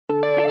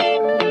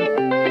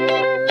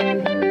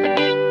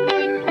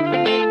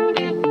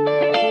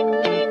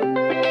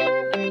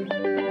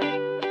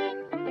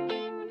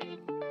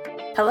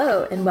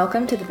and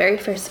welcome to the very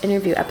first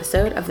interview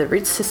episode of the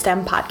Roots to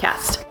STEM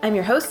podcast. I'm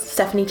your host,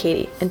 Stephanie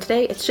Katie, and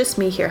today it's just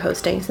me here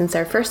hosting since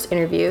our first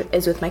interview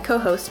is with my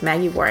co-host,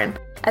 Maggie Warren.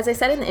 As I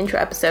said in the intro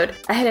episode,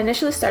 I had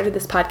initially started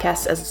this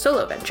podcast as a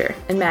solo venture,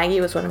 and Maggie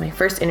was one of my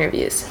first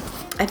interviews.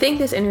 I think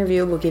this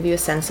interview will give you a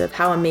sense of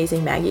how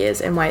amazing Maggie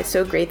is and why it's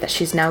so great that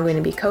she's now going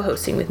to be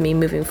co-hosting with me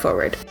moving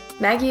forward.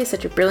 Maggie is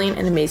such a brilliant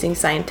and amazing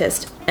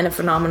scientist and a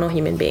phenomenal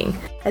human being.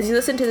 As you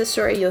listen to this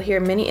story, you'll hear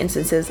many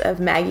instances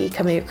of Maggie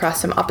coming across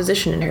some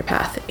opposition in her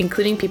path,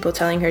 including people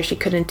telling her she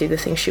couldn't do the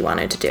things she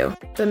wanted to do.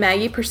 But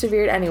Maggie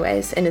persevered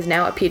anyways and is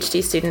now a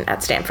PhD student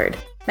at Stanford.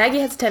 Maggie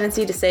has a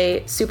tendency to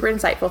say super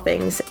insightful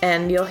things,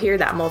 and you'll hear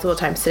that multiple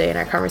times today in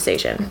our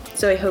conversation.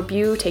 So I hope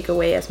you take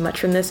away as much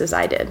from this as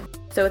I did.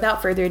 So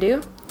without further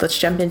ado, let's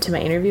jump into my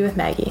interview with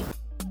Maggie.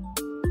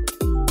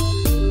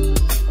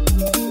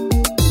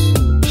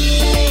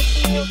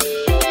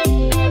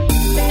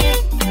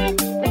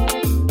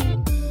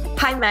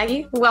 Hi,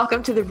 Maggie.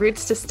 Welcome to the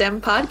Roots to STEM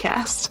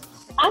podcast.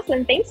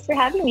 Awesome. Thanks for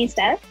having me,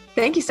 Steph.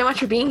 Thank you so much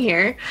for being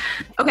here.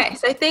 Okay,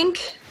 so I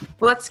think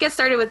let's get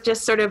started with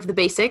just sort of the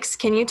basics.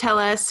 Can you tell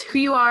us who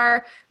you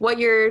are, what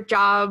your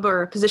job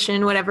or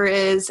position, whatever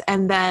is,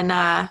 and then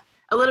a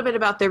little bit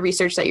about the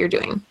research that you're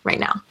doing right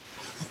now?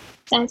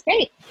 Sounds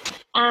great.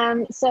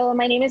 So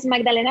my name is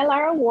Magdalena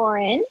Lara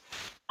Warren.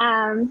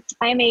 I'm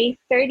a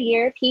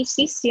third-year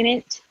PhD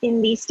student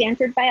in the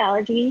Stanford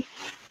Biology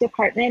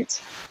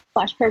Department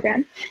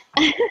 /program.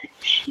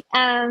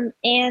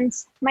 And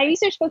my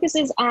research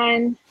focuses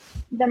on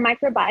the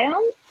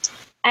microbiome.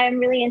 I'm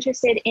really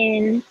interested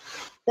in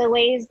the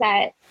ways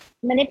that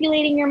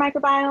manipulating your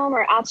microbiome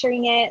or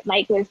altering it,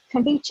 like with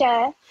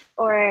kombucha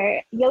or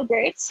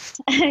yogurts,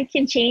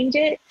 can change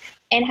it,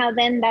 and how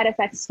then that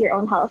affects your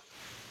own health.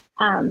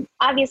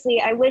 Obviously,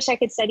 I wish I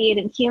could study it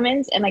in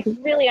humans and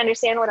really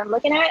understand what I'm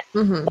looking at,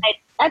 but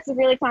that's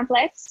really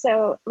complex.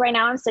 So right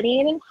now I'm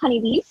studying it in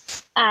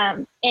honeybees,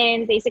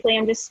 and basically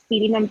I'm just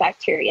feeding them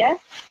bacteria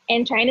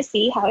and trying to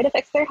see how it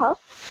affects their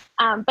health.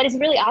 But it's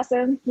really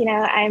awesome.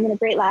 I'm in a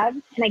great lab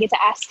and I get to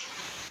ask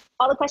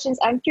all the questions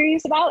I'm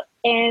curious about,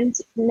 and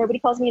nobody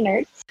calls me a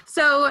nerd.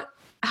 So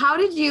how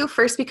did you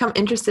first become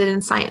interested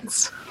in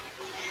science?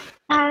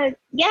 That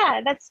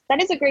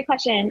is a great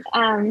question.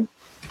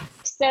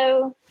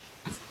 So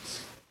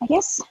I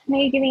guess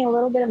maybe giving a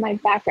little bit of my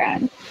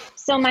background.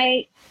 So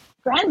my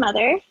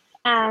grandmother,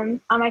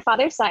 on my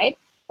father's side,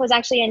 was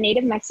actually a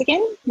native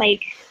Mexican,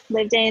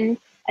 lived in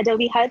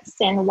adobe huts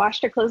and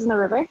washed her clothes in the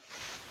river.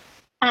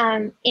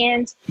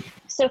 And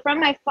so from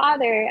my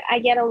father, I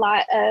get a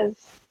lot of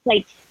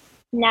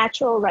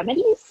natural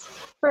remedies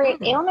for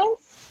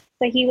ailments.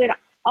 So he would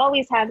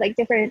always have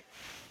different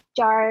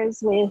jars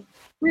with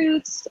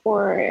roots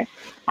or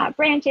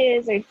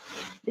branches or,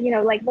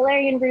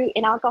 valerian root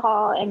and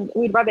alcohol, and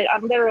we'd rub it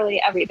on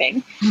literally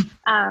everything.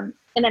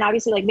 And then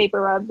obviously vapor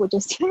rub, which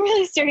is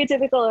really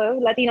stereotypical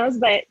of Latinos,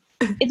 but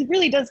it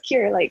really does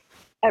cure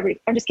I'm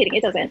just kidding.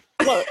 It doesn't.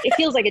 Well, it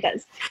feels like it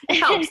does. It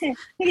helps.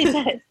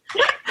 It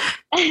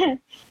does.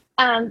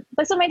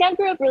 But so my dad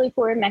grew up really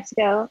poor in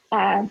Mexico.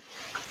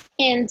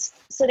 And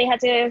so they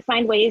had to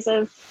find ways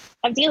of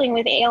dealing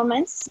with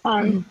ailments.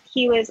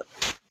 He was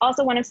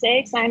also one of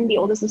six. I'm the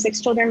oldest of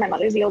six children. My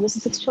mother's the oldest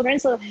of six children.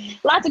 So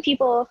lots of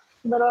people,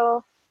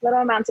 little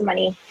amounts of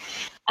money.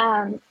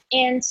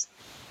 And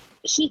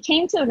he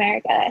came to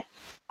America,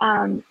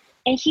 and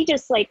he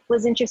just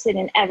was interested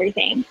in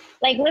everything.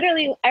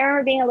 Literally, I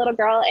remember being a little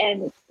girl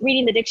and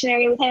reading the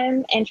dictionary with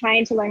him and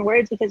trying to learn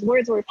words because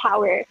words were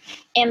power.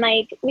 And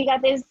we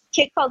got this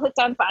kit called Hooked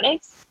on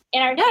Phonics,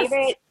 and our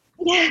favorite.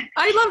 Yeah,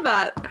 I love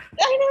that. I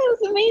know, it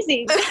was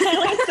amazing. I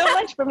learned so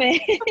much from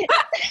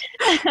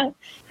it.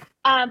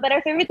 But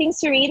our favorite things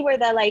to read were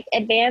the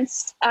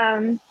advanced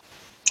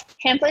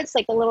pamphlets,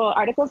 the little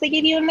articles they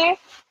give you in there,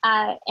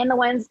 and the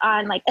ones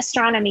on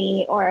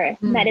astronomy or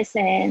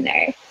medicine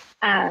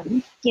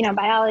or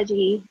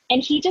biology.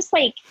 And he just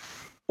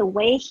the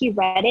way he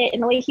read it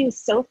and the way he was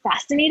so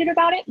fascinated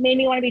about it made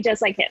me want to be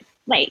just like him.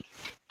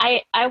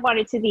 I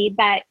wanted to be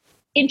that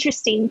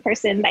interesting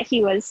person that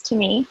he was to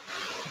me.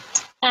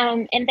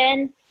 And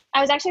then I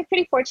was actually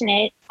pretty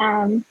fortunate.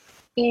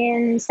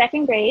 In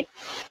second grade,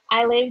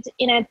 I lived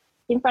in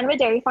front of a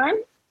dairy farm.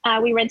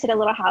 We rented a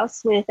little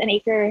house with an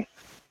acre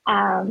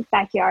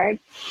backyard,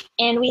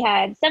 and we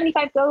had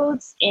 75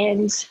 goats,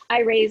 and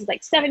I raised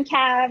 7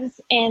 calves,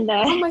 and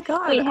oh my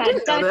God, we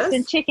had ducks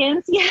and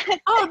chickens. Yeah.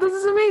 Oh, this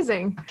is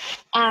amazing.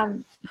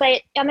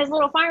 But on this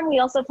little farm, we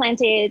also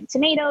planted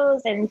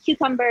tomatoes and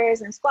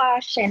cucumbers and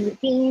squash and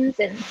beans,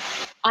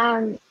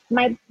 and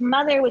my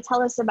mother would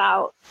tell us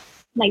about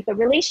the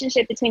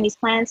relationship between these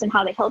plants and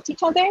how they helped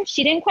each other.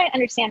 She didn't quite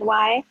understand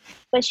why,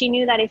 but she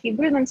knew that if you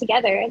grew them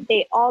together,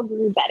 they all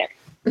grew better.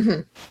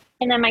 Mm-hmm.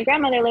 And then my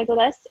grandmother lived with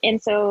us,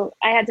 and so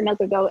I had to milk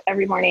a goat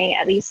every morning,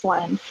 at least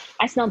one.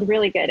 I smelled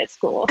really good at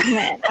school.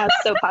 Man, I was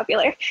so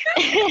popular.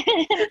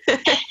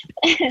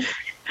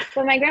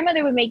 But my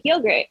grandmother would make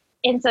yogurt,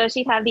 and so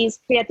she'd have these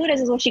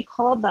criaturas, is what she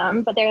called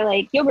them, but they're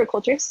yogurt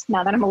cultures.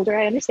 Now that I'm older,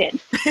 I understand.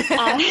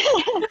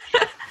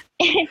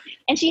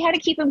 And she had to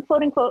keep them,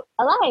 quote unquote,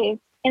 alive.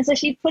 And so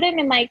she'd put them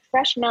in like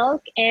fresh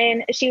milk,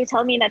 and she would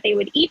tell me that they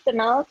would eat the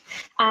milk,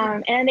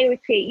 and then they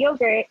would create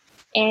yogurt.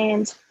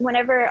 And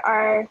whenever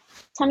our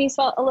tummies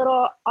felt a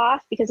little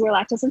off because we're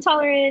lactose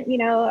intolerant,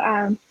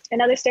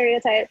 another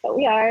stereotype, but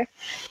we are,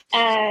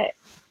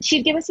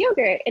 she'd give us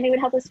yogurt and it would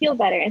help us feel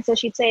better. And so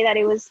she'd say that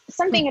it was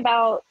something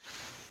about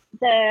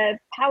the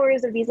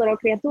powers of these little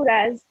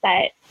criaturas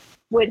that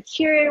would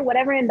cure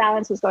whatever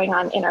imbalance was going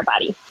on in our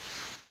body.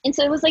 And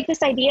so it was like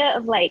this idea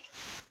of like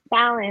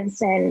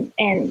balance and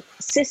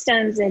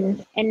systems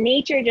and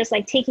nature just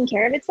like taking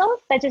care of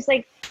itself that just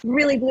like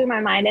really blew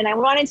my mind. And I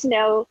wanted to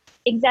know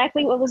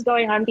exactly what was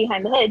going on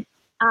behind the hood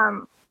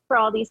for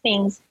all these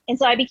things. And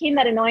so I became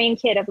that annoying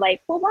kid of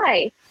like, well,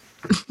 why?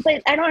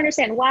 But I don't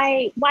understand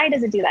why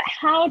does it do that?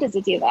 How does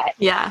it do that?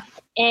 Yeah.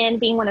 And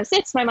being one of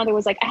 6, my mother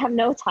was like, I have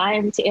no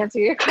time to answer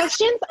your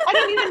questions. I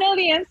don't even know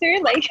the answer.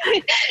 Like,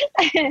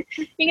 you're going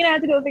to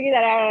have to go figure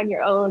that out on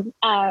your own.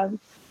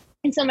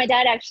 And so my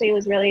dad actually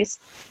was really,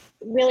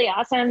 really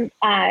awesome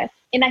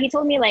in that he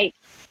told me like,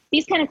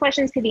 these kind of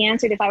questions could be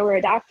answered if I were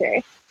a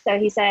doctor. So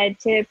he said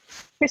to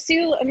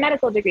pursue a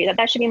medical degree,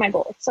 that should be my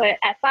goal. So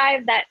at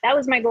 5, that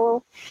was my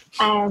goal.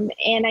 And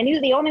I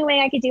knew the only way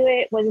I could do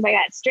it was if I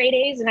got straight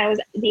A's and I was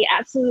the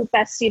absolute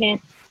best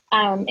student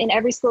in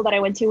every school that I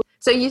went to.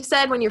 So you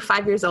said when you're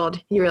 5 years old,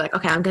 you were like,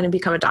 okay, I'm going to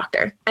become a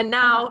doctor. And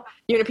now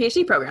you're in a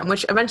PhD program,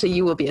 which eventually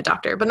you will be a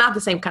doctor, but not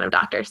the same kind of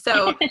doctor.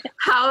 So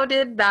how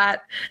did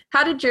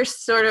your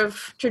sort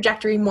of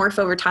trajectory morph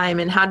over time?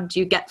 And how did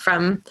you get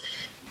from,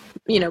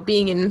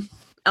 being in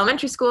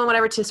elementary school and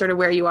whatever to sort of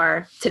where you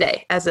are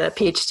today as a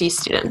PhD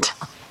student?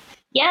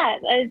 Yeah,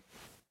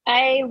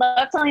 I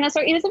love telling that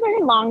story. It was a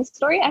very long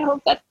story. I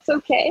hope that's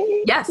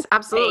okay. Yes,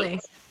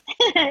 absolutely.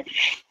 Because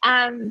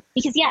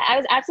I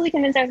was absolutely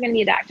convinced I was going to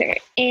be a doctor.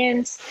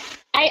 And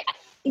I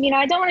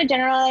don't want to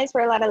generalize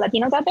for a lot of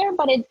Latinos out there,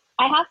 but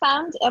I have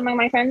found among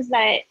my friends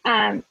that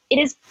it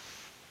is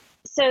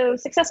so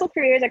successful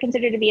careers are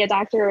considered to be a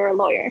doctor or a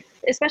lawyer,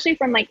 especially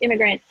from like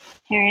immigrant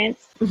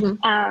parents,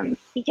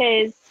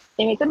 because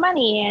they make good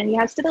money and you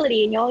have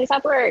stability and you always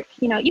have work,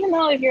 even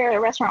though if you're a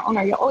restaurant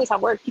owner, you always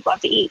have work, people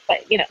have to eat, but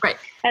right.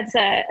 That's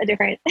a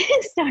different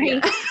story.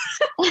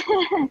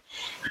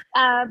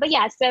 Yeah. But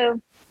yeah,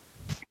 so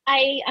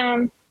I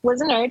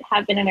was a nerd,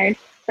 have been a nerd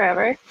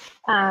forever.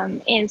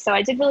 And so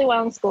I did really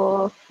well in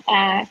school.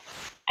 I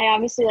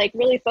obviously like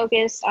really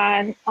focused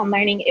on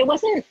learning. It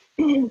wasn't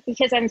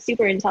because I'm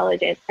super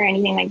intelligent or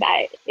anything like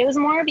that. It was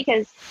more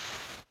because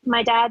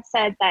my dad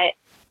said that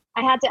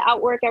I had to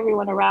outwork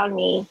everyone around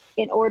me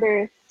in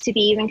order to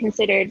be even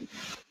considered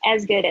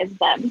as good as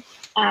them.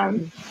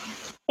 And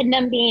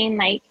them being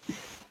like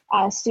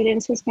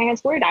students whose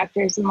parents were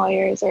doctors and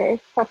lawyers or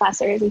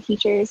professors and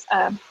teachers,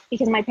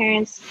 because my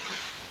parents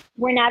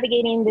were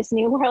navigating this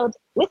new world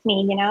with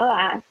me.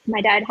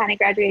 My dad hadn't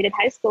graduated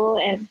high school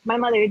and my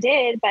mother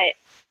did, but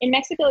in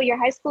Mexico, your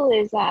high school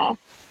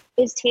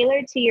is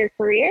tailored to your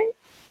career.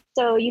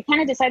 So you kind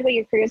of decide what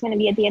your career is going to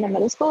be at the end of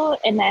middle school.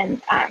 And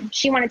then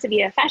she wanted to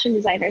be a fashion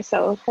designer.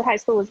 So her high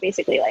school was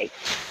basically like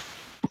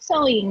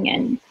sewing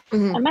and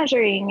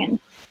measuring and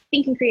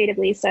thinking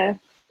creatively. So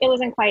it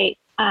wasn't quite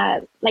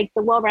like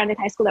the well-rounded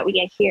high school that we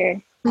get here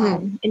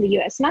in the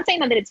U.S. Not saying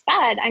that it's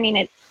bad. I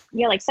mean,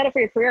 you're like set up for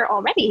your career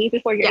already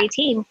before you're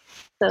 18.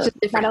 So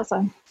that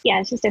also,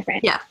 it's just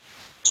different. Yeah.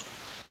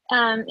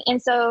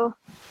 And so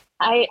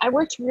I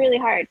worked really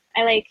hard.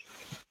 I like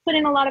put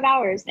in a lot of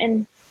hours,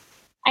 and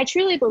I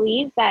truly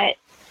believe that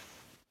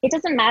it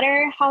doesn't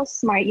matter how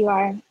smart you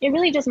are. It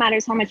really just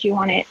matters how much you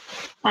want it.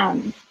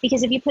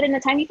 Because if you put in the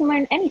time, you can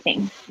learn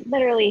anything,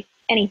 literally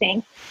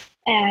anything.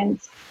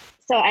 And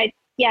so I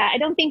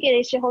don't think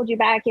it should hold you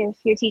back if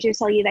your teachers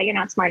tell you that you're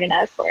not smart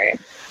enough or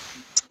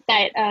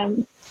that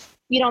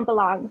you don't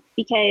belong,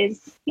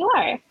 because you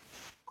are.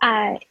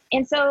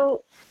 And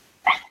so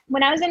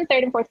when I was in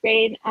 3rd and 4th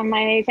grade,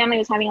 my family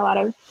was having a lot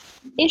of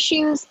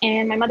issues,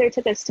 and my mother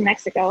took us to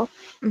Mexico.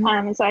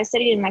 And so I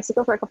studied in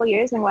Mexico for a couple of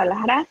years in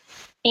Guadalajara.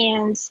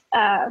 And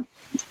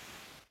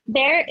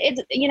there,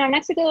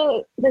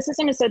 Mexico, the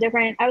system is so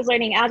different. I was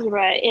learning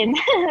algebra in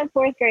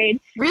 4th grade.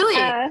 Really?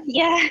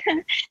 Yeah.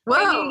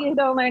 Whoa. You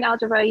don't learn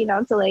algebra,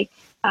 until like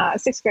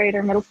 6th grade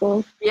or middle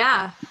school.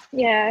 Yeah.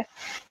 Yeah.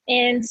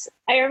 And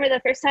I remember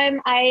the first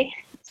time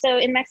so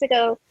in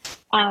Mexico,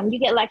 you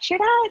get lectured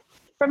at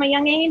from a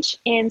young age.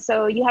 And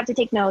so you have to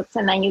take notes,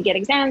 and then you get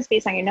exams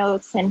based on your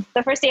notes. And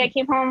the first day I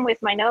came home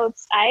with my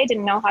notes, I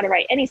didn't know how to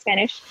write any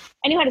Spanish.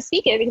 I knew how to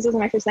speak it because it was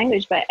my first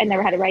language, but I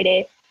never had to write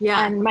it.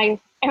 Yeah. And I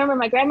remember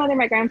my grandmother,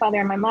 my grandfather,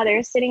 and my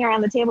mother sitting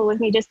around the table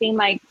with me just being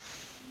like,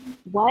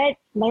 what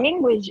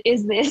language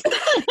is this?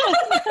 Because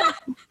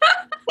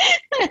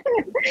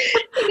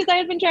I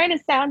had been trying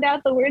to sound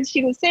out the words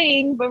she was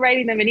saying, but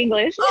writing them in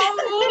English.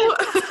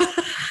 Oh.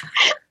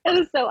 It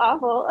was so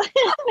awful.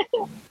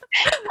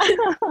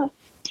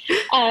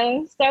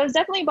 So I was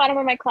definitely bottom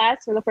of my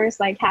class for the first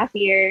like half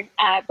year.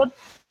 But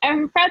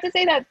I'm proud to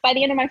say that by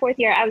the end of my fourth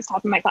year, I was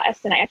top of my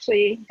class and I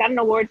actually got an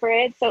award for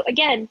it. So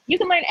again, you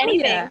can learn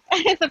anything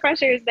if the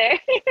pressure is there.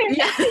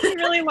 Yeah. You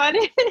really want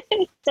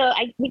it. So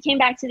we came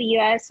back to the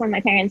US when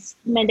my parents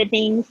mended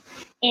things.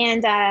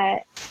 And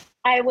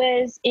I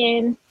was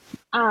in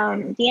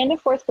the end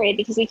of fourth grade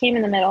because we came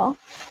in the middle.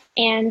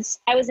 And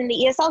I was in the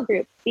ESL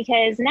group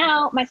because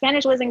now my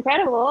Spanish was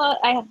incredible.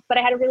 But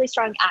I had a really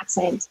strong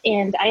accent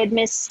and I had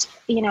missed,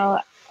 a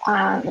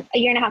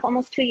year and a half,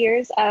 almost 2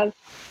 years of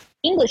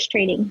English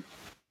training.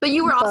 But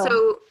you were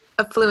also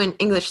a fluent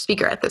English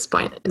speaker at this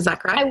point. Is that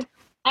correct?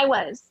 I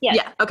was, yes.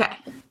 Yeah. Okay.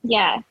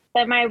 Yeah.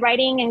 But my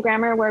writing and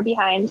grammar were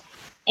behind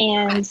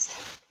and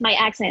my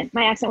accent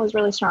was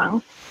really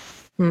strong.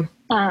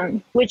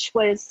 Which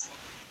was,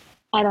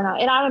 I don't know,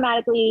 it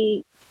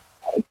automatically,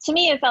 to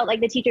me, it felt like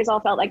the teachers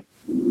all felt like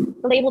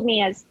labeled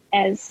me as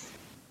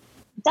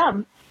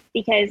dumb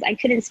because I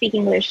couldn't speak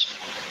English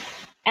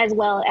as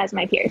well as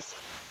my peers.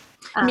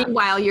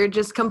 Meanwhile, you're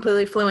just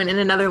completely fluent in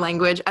another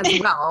language as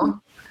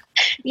well.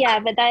 Yeah,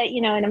 but that,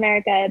 in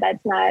America,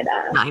 that's not,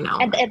 I know.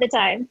 At the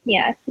time.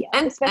 Yeah.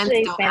 And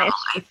especially still Spanish. now,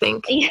 I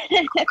think.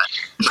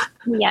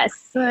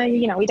 Yes.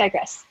 We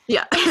digress.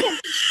 Yeah.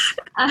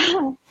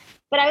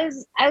 But I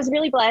was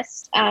really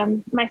blessed.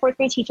 My fourth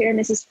grade teacher,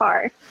 Mrs.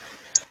 Farr.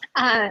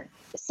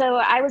 So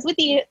I was with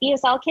the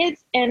ESL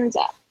kids and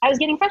I was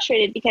getting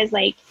frustrated because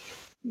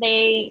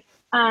they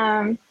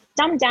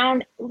dumbed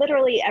down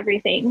literally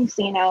everything.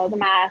 So, the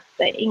math,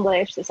 the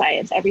English, the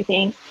science,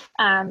 everything.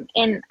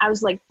 And I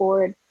was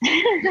bored.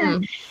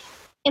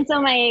 And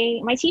so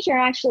my teacher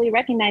actually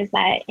recognized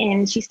that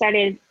and she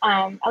started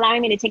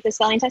allowing me to take the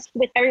spelling test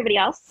with everybody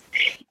else.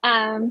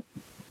 And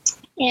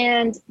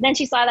then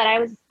she saw that I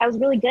was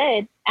really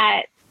good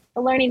at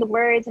learning the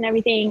words and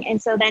everything.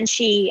 And so then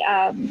she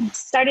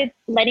started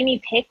letting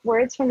me pick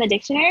words from the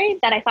dictionary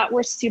that I thought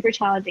were super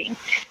challenging.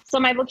 So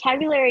my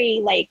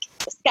vocabulary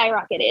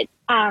skyrocketed.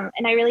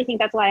 And I really think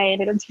that's why I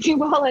ended up doing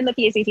well in the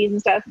PSATs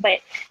and stuff. But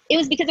it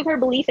was because of her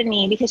belief in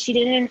me, because she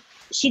didn't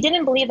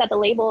believe that the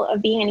label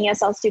of being an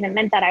ESL student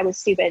meant that I was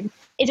stupid.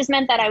 It just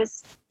meant that I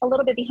was a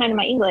little bit behind in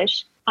my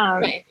English.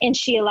 Right. And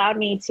she allowed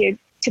me to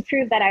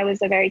prove that I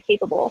was a very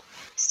capable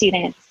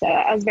student. So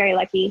I was very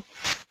lucky.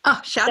 Oh,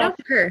 shout out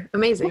to her.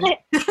 Amazing.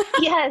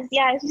 Yes.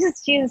 Yeah.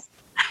 She's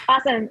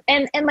awesome.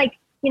 And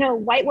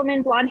white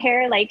woman, blonde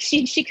hair,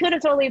 she could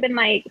have totally been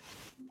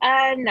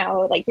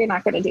no, you're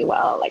not going to do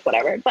well,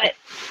 whatever. But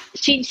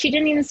she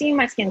didn't even see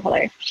my skin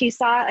color. She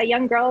saw a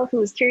young girl who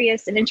was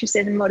curious and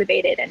interested and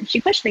motivated and she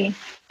pushed me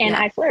and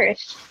I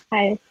flourished.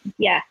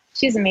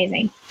 She's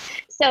amazing.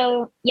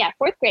 So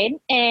fourth grade.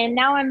 And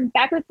now I'm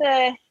back with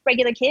the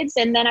regular kids.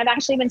 And then I've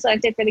actually been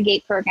selected for the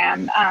GATE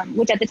program,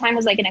 which at the time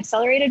was an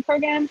accelerated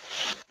program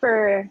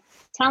for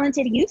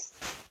talented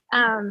youth.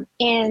 And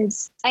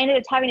I ended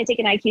up having to take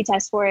an IQ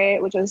test for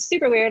it, which was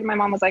super weird. My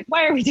mom was like,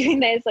 why are we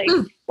doing this?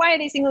 Why are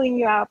they singling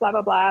you out? Blah,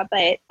 blah, blah.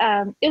 But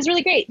it was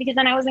really great because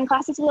then I was in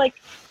classes with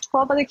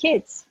 12 other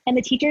kids and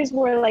the teachers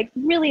were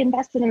really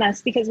invested in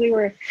us because we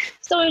were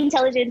so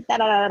intelligent,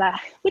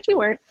 which we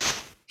weren't.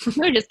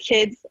 We were just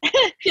kids.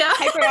 Yeah.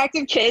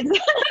 Hyperactive kids.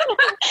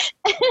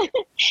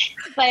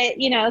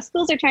 But,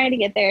 schools are trying to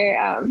get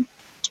their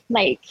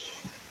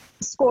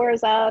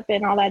scores up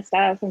and all that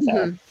stuff. And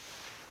so,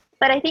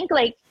 but I think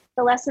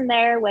the lesson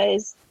there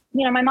was,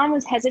 my mom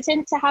was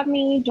hesitant to have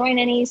me join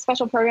any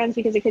special programs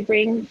because it could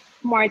bring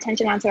more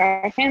attention onto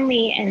our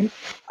family. And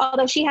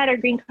although she had her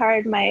green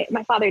card, my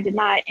father did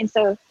not. And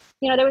so,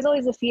 there was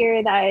always a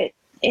fear that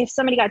if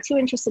somebody got too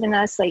interested in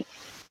us,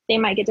 they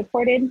might get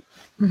deported,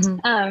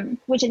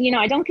 which,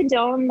 I don't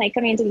condone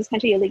coming into this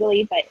country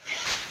illegally, but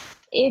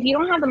if you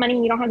don't have the money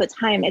and you don't have the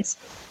time, it's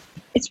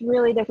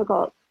really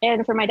difficult.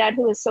 And for my dad,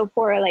 who was so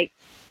poor,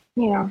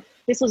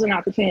 this was an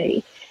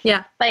opportunity.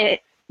 Yeah. But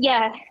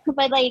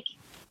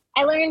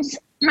I learned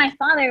my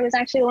father was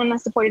actually the one that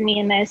supported me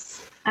in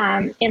this,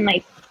 in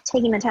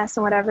taking the test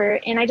and whatever.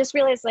 And I just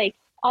realized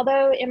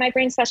although it might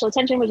bring special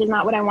attention, which is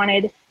not what I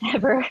wanted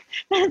ever,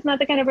 that's not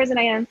the kind of person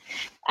I am.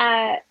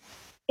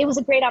 It was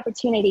a great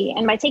opportunity.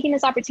 And by taking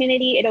this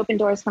opportunity, it opened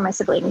doors for my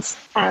siblings.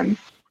 But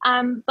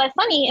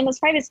funny, in this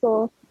private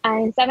school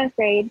in 7th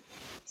grade,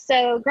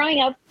 so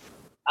growing up,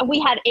 we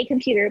had a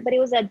computer, but it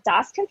was a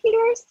DOS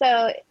computer.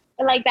 So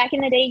back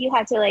in the day, you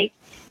had to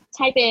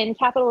type in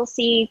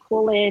C:/,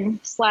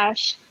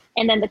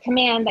 and then the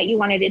command that you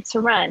wanted it to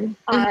run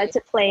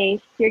to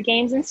play your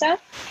games and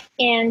stuff.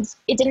 And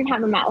it didn't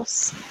have a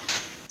mouse.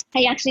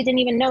 I actually didn't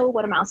even know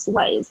what a mouse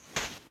was.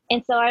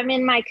 And so I'm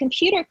in my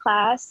computer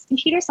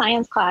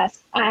science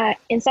class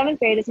in 7th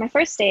grade. It's my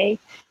first day.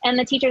 And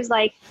the teacher's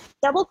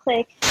double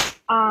click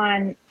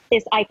on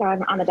this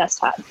icon on the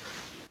desktop.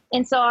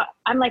 And so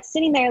I'm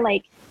sitting there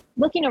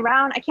looking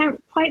around. I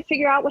can't quite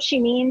figure out what she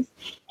means.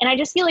 And I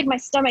just feel my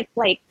stomach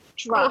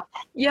drop.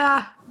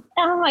 Yeah.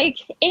 And I'm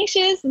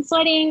anxious and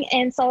sweating.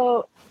 And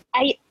so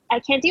I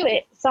can't do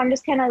it. So I'm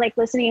just kind of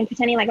listening and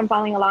pretending I'm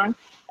following along.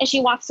 And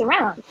she walks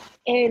around.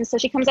 And so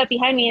she comes up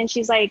behind me and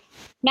she's like,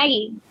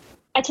 Maggie,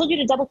 I told you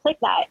to double click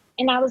that.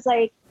 And I was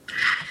like,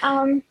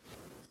 I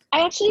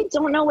actually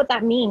don't know what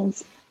that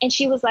means. And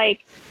she was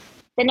like,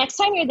 the next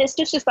time you're this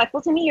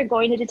disrespectful to me, you're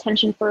going to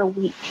detention for a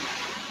week.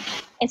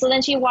 And so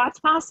then she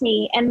walked past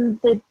me, and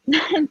the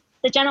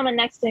the gentleman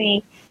next to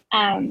me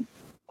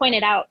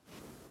pointed out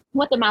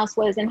what the mouse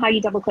was and how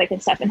you double click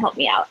and stuff and helped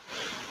me out.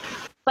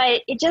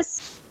 But it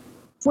just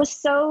was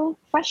so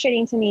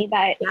frustrating to me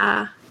that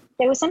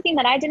there was something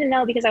that I didn't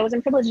know because I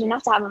wasn't privileged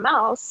enough to have a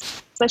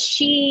mouse, but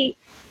she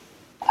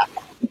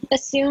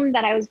assumed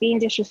that I was being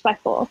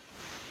disrespectful.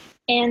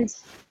 And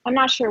I'm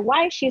not sure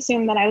why she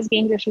assumed that I was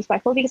being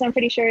disrespectful, because I'm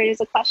pretty sure it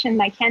is a question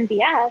that can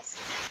be asked,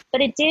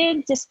 but it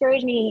did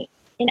discourage me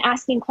in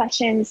asking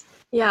questions.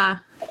 Yeah.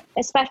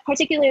 Especially,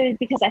 particularly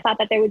because I thought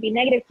that there would be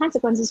negative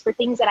consequences for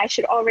things that I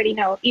should already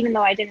know, even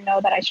though I didn't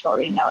know that I should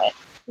already know it.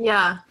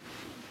 Yeah.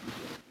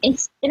 And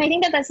I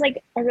think that that's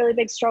like a really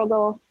big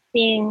struggle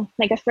being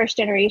like a first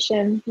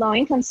generation low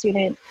income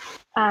student,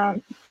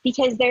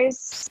 because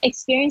there's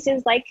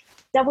experiences like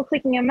double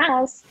clicking a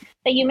mouse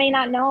that you may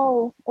not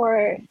know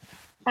or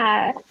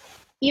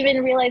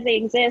even realize they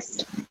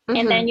exist. Mm-hmm.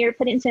 And then you're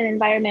put into an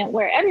environment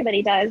where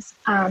everybody does.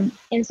 And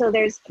so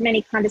there's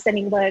many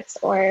condescending looks,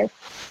 or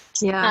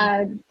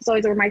it's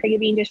always a remark that you're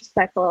being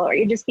disrespectful, or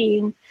you're just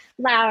being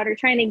loud or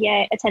trying to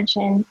get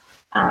attention.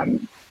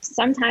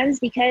 Sometimes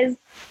because,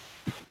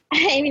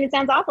 I mean, it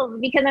sounds awful,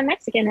 but because I'm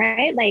Mexican,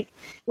 right? Like,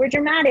 we're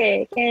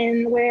dramatic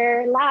and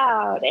we're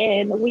loud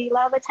and we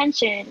love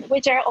attention,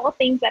 which are all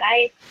things that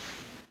I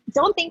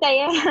don't think I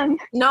am.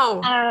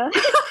 No.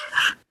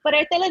 But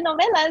our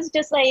telenovelas,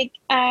 just like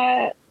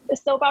the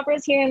soap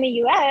operas here in the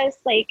U.S.,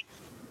 like,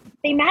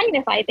 they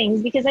magnify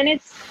things because then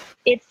it's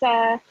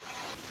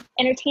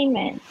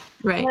entertainment.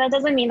 Right. But that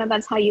doesn't mean that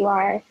that's how you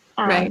are.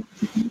 Right.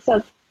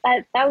 So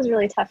that was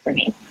really tough for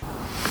me.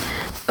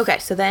 Okay,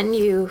 so then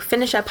you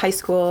finish up high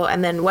school,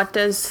 and then what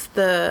did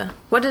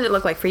it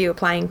look like for you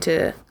applying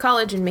to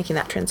college and making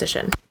that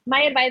transition?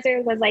 My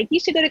advisor was like, you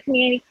should go to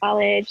community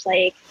college,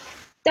 like,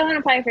 don't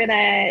apply for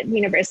the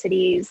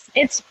universities.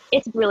 It's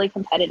really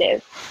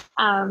competitive.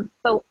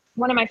 But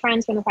one of my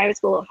friends from the private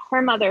school,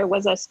 her mother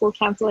was a school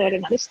counselor at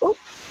another school.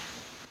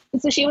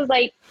 And so she was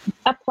like,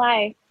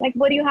 apply. Like,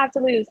 what do you have to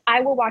lose?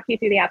 I will walk you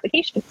through the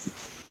applications.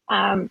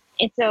 And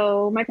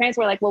so my parents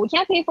were like, well, we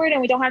can't pay for it and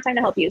we don't have time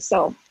to help you.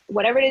 So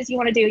whatever it is you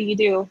want to do, you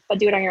do, but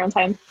do it on your own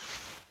time.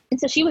 And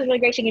so she was really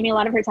great. She gave me a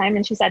lot of her time,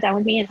 and she sat down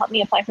with me and helped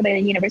me apply for the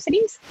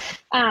universities.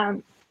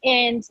 And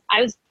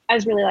I was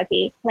really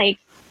lucky. Like,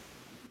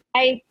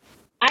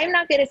 I'm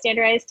not good at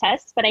standardized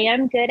tests, but I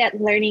am good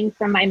at learning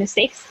from my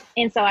mistakes.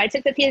 And so I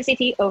took the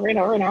PSAT over and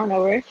over and over and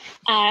over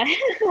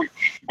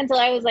until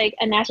I was like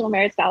a National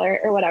Merit Scholar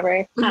or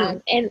whatever. Mm-hmm.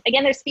 And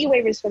again, there's fee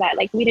waivers for that.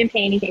 Like, we didn't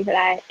pay anything for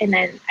that. And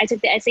then I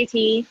took the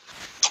SAT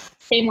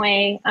same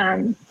way.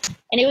 And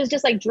it was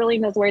just like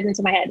drilling those words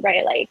into my head,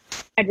 right? Like,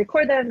 I'd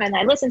record them and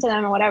I'd listen to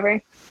them or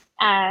whatever.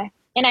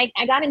 And I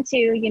got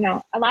into,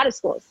 a lot of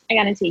schools. I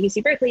got into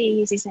UC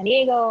Berkeley, UC San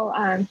Diego,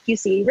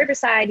 UC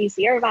Riverside,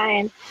 UC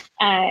Irvine.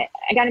 I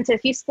got into a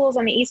few schools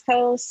on the East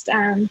Coast,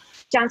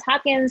 Johns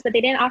Hopkins, but they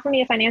didn't offer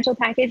me a financial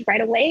package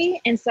right away.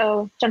 And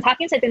so Johns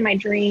Hopkins had been my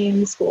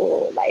dream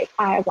school. Like,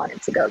 I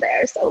wanted to go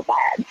there so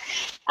bad.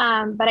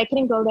 But I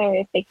couldn't go there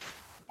if I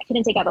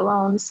couldn't take out the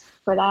loans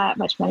for that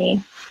much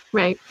money.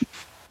 Right.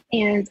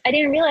 And I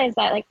didn't realize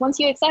that, like, once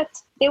you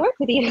accept, they work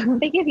with you.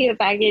 They give you a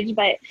package,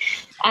 but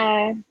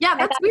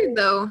that's weird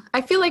though.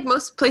 I feel like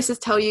most places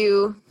tell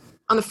you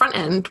on the front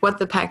end what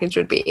the package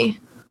would be.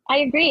 I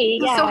agree.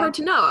 It's so hard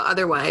to know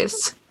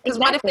otherwise. Because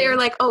what if they're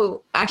like,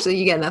 oh, actually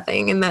you get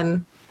nothing, and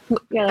then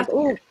you're like,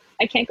 oh,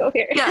 I can't go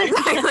here. Yeah,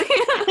 exactly.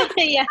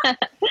 Yeah.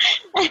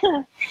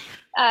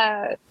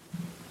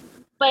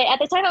 But at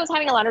the time, I was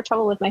having a lot of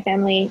trouble with my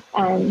family,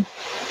 and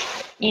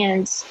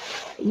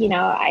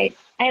I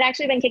had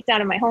actually been kicked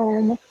out of my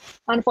home,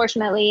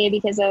 unfortunately,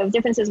 because of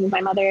differences with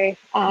my mother.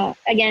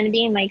 Again,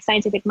 being like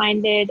scientific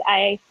minded,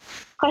 I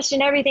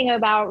questioned everything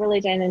about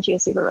religion, and she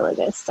was super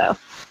religious. So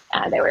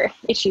there were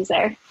issues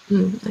there.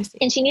 I see.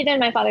 And she needed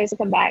my father to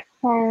come back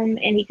home,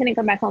 and he couldn't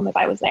come back home if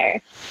I was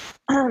there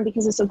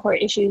because of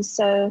support issues.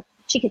 So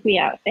she kicked me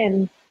out,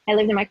 and I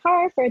lived in my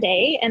car for a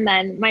day, and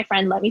then my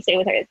friend let me stay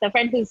with her. The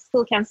friend who's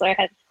school counselor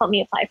had helped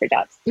me apply for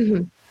jobs.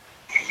 Mm-hmm.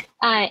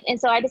 And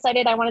so I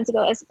decided I wanted to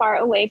go as far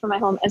away from my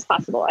home as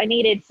possible. I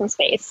needed some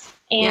space.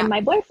 And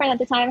my boyfriend at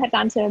the time had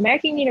gone to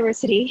American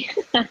University.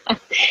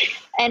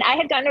 And I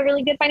had gotten a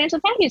really good financial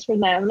package from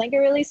them, like a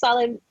really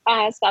solid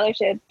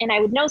scholarship. And I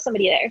would know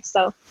somebody there.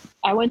 So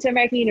I went to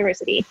American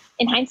University.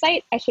 In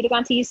hindsight, I should have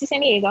gone to UC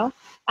San Diego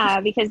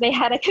because they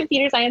had a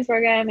computer science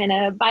program and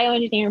a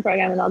bioengineering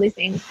program and all these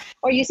things.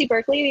 Or UC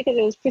Berkeley because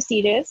it was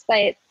prestigious.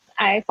 But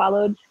I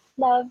followed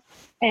love,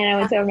 and I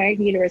went to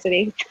American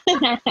University.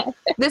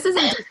 This is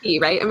in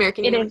DC, right?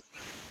 American University. It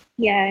is.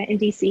 Yeah, in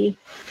DC.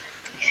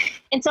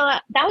 And so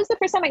that was the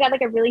first time I got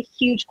like a really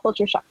huge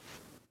culture shock.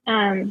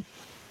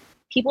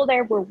 people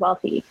there were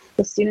wealthy.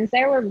 The students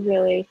there were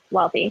really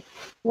wealthy.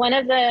 One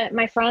of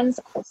my friends,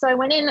 so I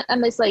went in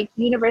on this like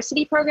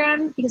university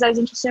program because I was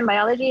interested in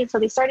biology. And so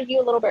they started you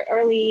a little bit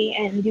early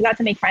and you got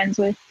to make friends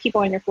with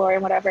people on your floor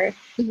and whatever.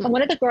 Mm-hmm. And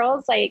one of the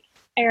girls, like,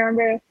 I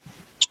remember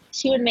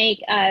she would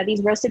make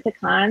these roasted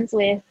pecans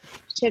with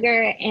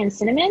sugar and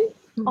cinnamon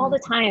all the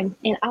time.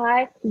 And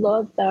I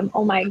loved them.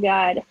 Oh my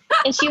God.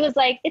 And she was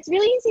like, it's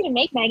really easy to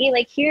make, Maggie.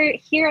 Like, here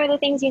are the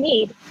things you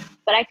need.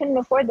 But I couldn't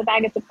afford the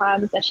bag of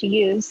pecans that she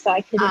used, so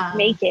I couldn't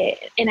make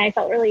it. And I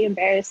felt really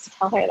embarrassed to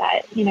tell her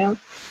that, you know.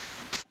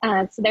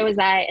 So there was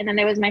that. And then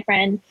there was my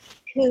friend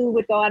who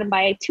would go out and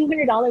buy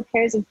 $200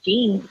 pairs of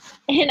jeans.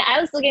 And I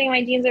was still getting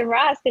my jeans at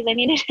Ross because I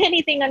needed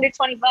anything under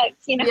 $20,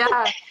 you know?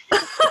 Yeah.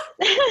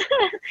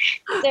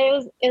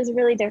 So it was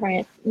really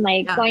different.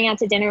 Like going out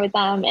to dinner with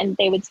them and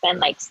they would spend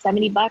like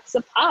 $70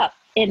 a pop.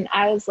 And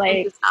I was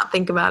like, just not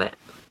think about it.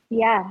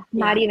 Yeah,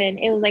 not even.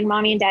 It was like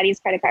mommy and daddy's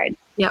credit card.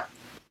 Yep.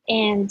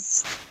 And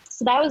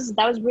so that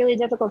was really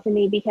difficult for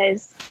me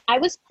because I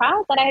was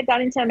proud that I had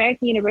gone into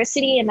American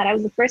University and that I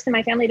was the first in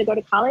my family to go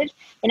to college.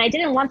 And I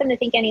didn't want them to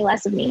think any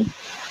less of me.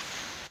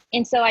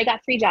 And so I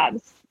got 3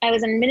 jobs. I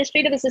was an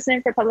administrative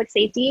assistant for public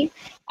safety.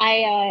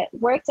 I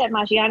worked at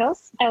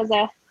Maggiano's.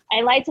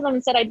 I lied to them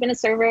and said I'd been a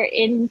server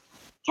in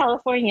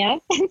California.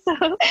 And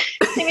so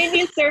they made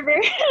me a server.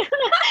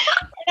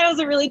 And I was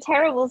a really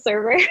terrible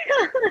server.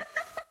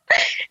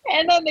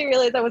 And then they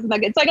realized I wasn't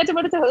that good. So I got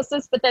demoted to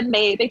hostess, but then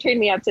they trained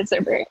me up to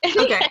server.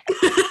 Okay.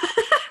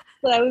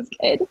 So that was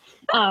good.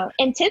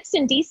 And tips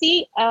in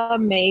DC,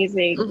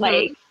 amazing. Mm-hmm.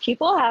 Like,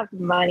 people have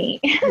money.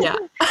 Yeah.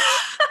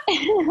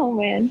 Oh,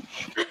 man.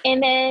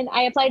 And then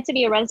I applied to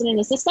be a resident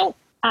assistant.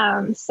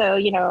 So,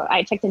 you know,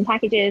 I checked in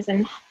packages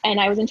and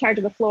I was in charge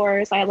of the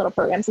floors. I had little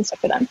programs and stuff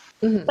for them.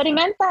 Mm-hmm. But it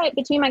meant that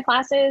between my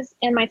classes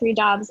and my 3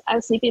 jobs, I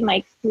was sleeping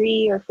like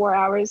 3 or 4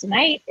 hours a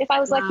night if I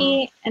was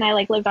lucky. And I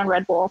like lived on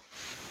Red Bull.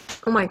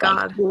 Oh my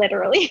God. Like,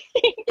 literally.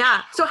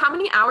 Yeah. So how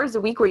many hours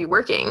a week were you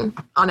working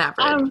on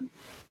average?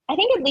 I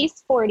think at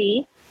least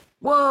 40.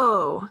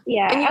 Whoa.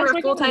 Yeah. And you were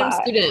a full-time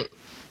student.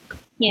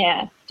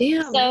 Yeah.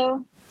 Damn.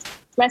 So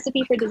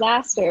recipe for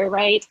disaster,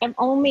 right? I'm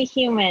only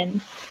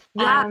human.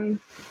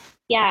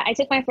 Yeah. I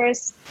took my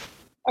first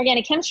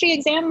organic chemistry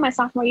exam my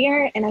sophomore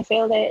year and I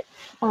failed it.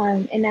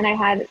 And then I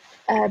had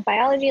a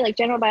biology, like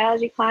general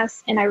biology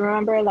class. And I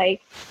remember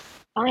like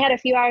I only had a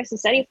few hours to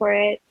study for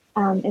it.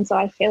 And so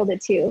I failed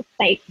it too.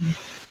 Like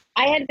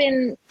I had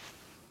been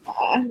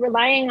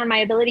relying on my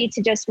ability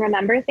to just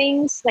remember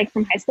things like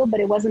from high school, but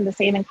it wasn't the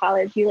same in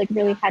college. You like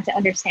really had to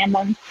understand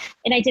them.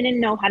 And I didn't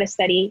know how to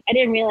study. I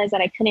didn't realize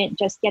that I couldn't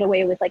just get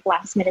away with like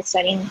last minute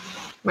studying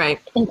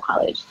in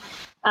college.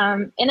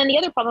 And then the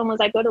other problem was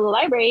I'd go to the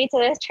library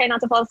to try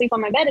not to fall asleep on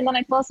my bed and then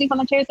I'd fall asleep on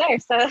the chairs there.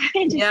 So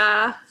it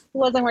just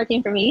wasn't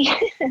working for me.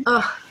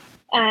 So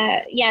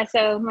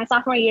my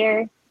sophomore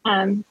year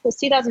was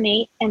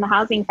 2008 and the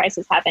housing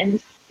crisis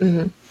happened.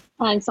 Mm-hmm.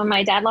 And so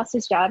my dad lost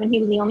his job and he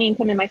was the only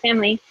income in my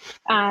family.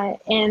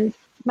 And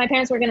my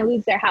parents were going to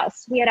lose their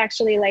house. We had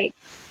actually like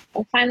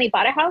finally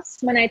bought a house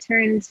when I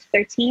turned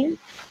 13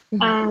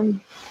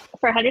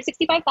 for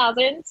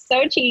 $165,000.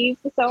 So cheap,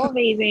 so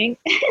amazing.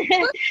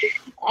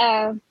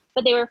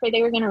 But they were afraid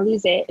they were going to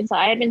lose it. And so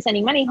I had been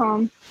sending money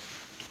home,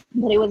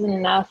 but it wasn't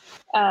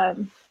enough.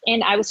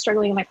 And I was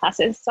struggling in my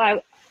classes.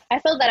 So I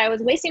felt that I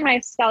was wasting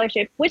my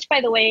scholarship, which, by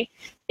the way,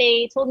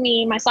 they told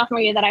me my sophomore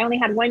year that I only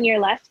had 1 year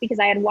left because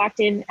I had walked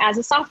in as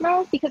a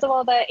sophomore because of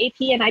all the AP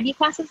and IB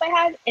classes I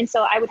had. And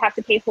so I would have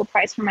to pay full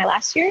price for my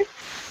last year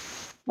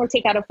or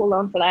take out a full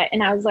loan for that.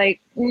 And I was like,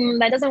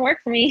 that doesn't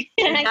work for me.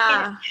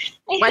 Yeah.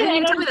 Why didn't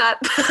you tell me that?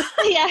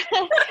 Yeah.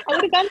 I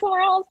would have gone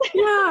somewhere else.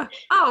 Yeah.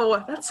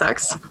 Oh, that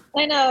sucks.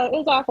 I know. It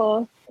was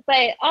awful.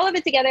 But all of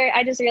it together,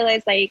 I just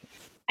realized like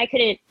I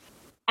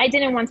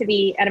didn't want to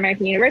be at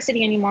American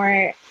University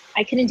anymore.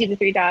 I couldn't do the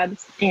 3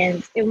 jobs.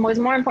 And it was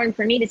more important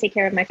for me to take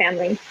care of my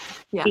family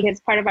because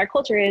part of our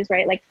culture is,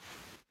 right, like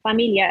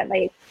familia,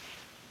 like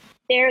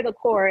they're the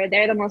core,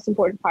 they're the most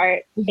important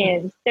part. Mm-hmm.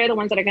 And they're the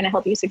ones that are going to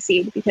help you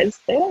succeed because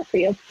they're there for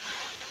you.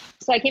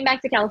 So I came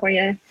back to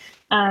California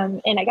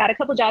and I got a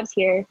couple jobs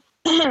here.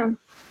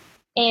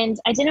 And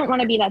I didn't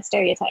want to be that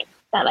stereotype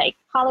that like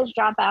college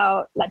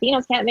dropout,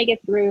 Latinos can't make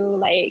it through,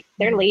 like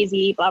they're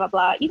lazy, blah, blah,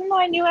 blah. Even though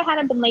I knew I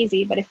hadn't been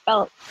lazy, but it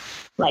felt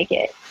like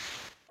it.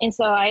 And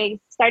so I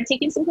started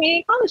taking some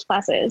community college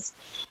classes.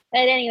 But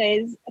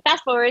anyways,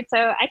 fast forward.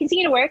 So I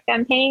continue to work.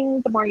 I'm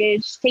paying the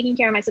mortgage, taking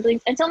care of my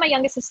siblings until my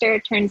youngest sister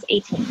turns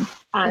 18.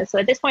 So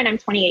at this point, I'm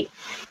 28.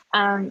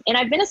 And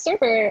I've been a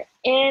server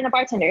and a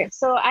bartender.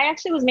 So I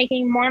actually was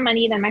making more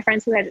money than my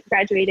friends who had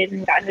graduated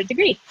and gotten a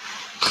degree.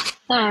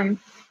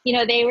 You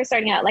know, they were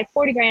starting out like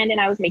 40 grand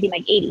and I was making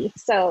like 80.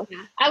 So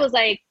I was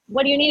like,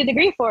 what do you need a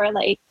degree for?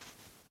 Like,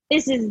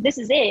 this is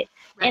it.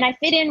 Right. And I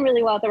fit in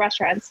really well at the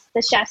restaurants.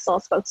 The chefs all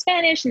spoke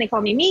Spanish and they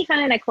called me Mija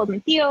and I called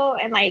them Tio.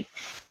 And like,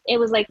 it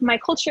was like my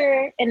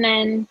culture. And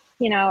then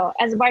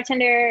as a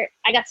bartender,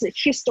 I got to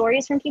hear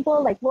stories from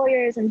people like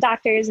lawyers and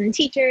doctors and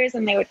teachers,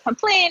 and they would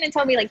complain and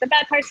tell me like the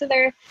bad parts of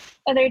their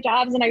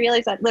jobs. And I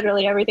realized that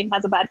literally everything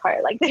has a bad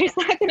part. Like there's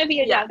not going to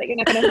be a job that you're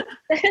not going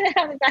to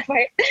have a bad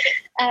part.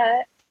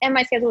 And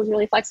my schedule was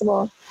really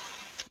flexible.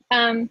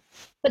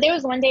 But there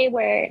was one day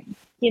where,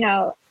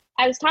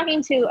 I was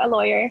talking to a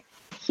lawyer.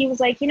 He was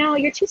like,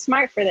 you're too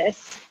smart for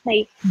this.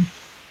 Like,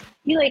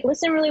 you like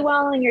listen really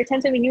well and you're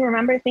attentive and you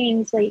remember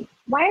things. Like,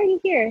 why are you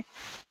here?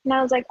 And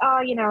I was like,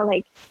 oh,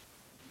 like,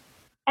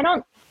 I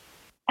don't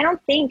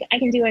think I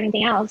can do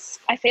anything else.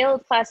 I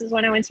failed classes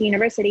when I went to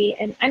university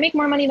and I make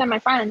more money than my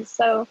friends.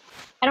 So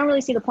I don't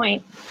really see the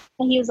point.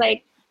 And he was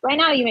like, right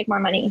now you make more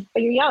money,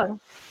 but you're young.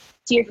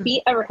 Do your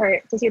feet ever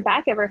hurt? Does your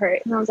back ever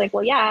hurt? And I was like,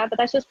 well, yeah, but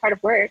that's just part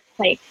of work.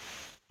 Like,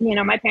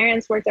 my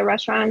parents worked at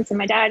restaurants and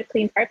my dad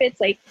cleaned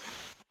carpets. Like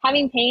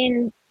having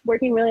pain,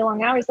 working really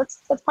long hours, that's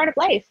part of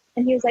life.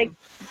 And he was like,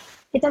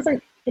 it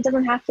doesn't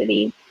have to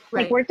be.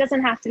 Right. Like work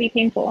doesn't have to be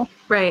painful.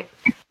 Right.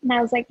 And I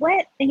was like,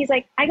 what? And he's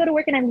like, I go to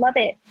work and I love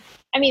it.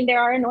 I mean,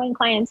 there are annoying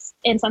clients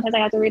and sometimes I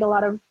have to read a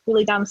lot of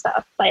really dumb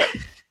stuff, but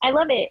I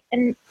love it.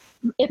 And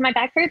if my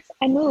back hurts,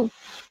 I move.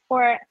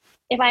 Or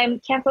if I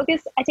can't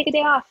focus, I take a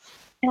day off.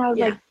 And I was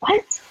like,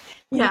 what?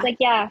 And he's like,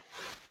 yeah,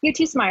 you're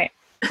too smart.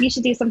 You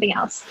should do something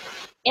else.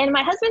 And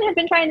my husband had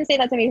been trying to say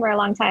that to me for a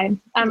long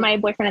time. My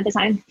boyfriend at the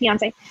time,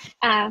 fiance.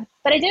 But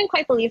I didn't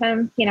quite believe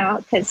him,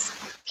 because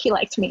he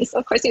liked me. So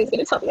of course he was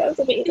going to tell me I was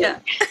amazing. Yeah.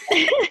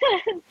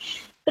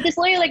 But this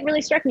lawyer like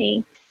really struck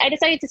me. I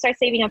decided to start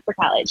saving up for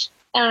college.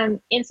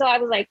 And so I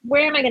was like,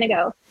 where am I going to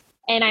go?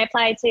 And I had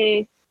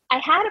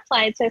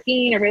applied to a few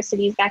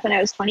universities back when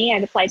I was 20. I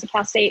had applied to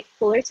Cal State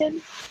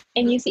Fullerton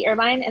and UC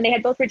Irvine, and they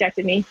had both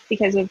rejected me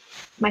because of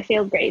my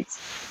failed grades.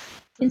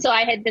 And so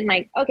I had been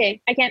like,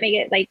 okay, I can't make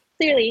it. Like,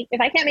 clearly,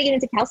 if I can't make it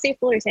into Cal State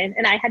Fullerton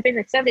and I had been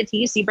accepted to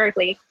UC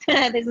Berkeley,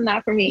 this is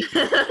not for me.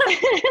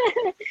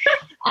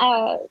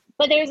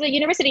 But there's a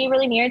university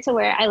really near to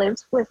where I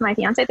lived with my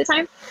fiance at the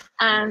time,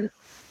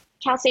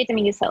 Cal State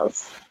Dominguez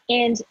Hills.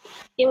 And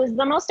it was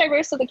the most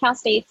diverse of the Cal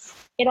States.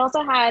 It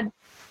also had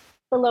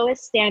the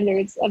lowest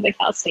standards of the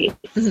Cal States.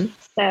 Mm-hmm.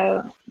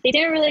 So they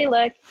didn't really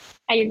look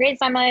at your grades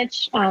that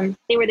much.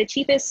 They were the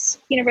cheapest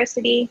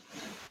university.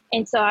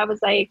 And so I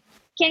was like,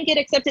 can't get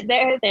accepted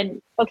there,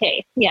 then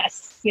okay,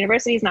 yes,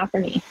 university is not for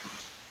me.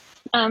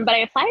 But I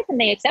applied and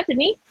they accepted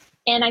me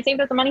and I saved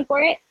up the money for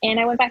it and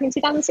I went back in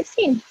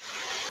 2016.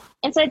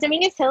 And so at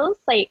Dominguez Hills,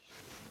 like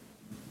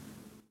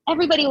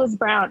everybody was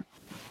brown.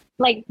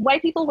 Like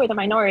white people were the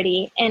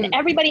minority and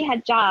everybody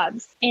had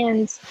jobs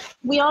and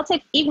we all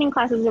took evening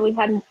classes that we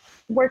had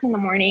work in the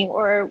morning,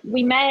 or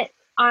we met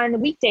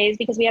on weekdays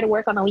because we had to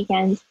work on the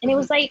weekends. And it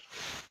was like,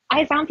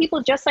 I found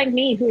people just like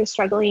me who were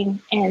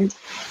struggling and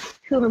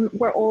who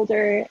were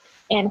older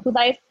and who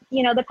life,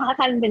 the path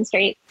hadn't been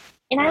straight.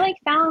 And I like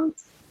found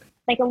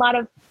like a lot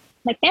of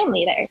like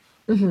family there.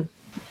 Mm-hmm.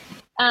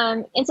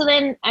 And so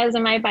then I was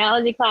in my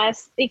biology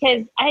class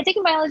because I had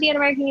taken biology at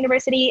American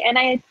University and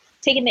I had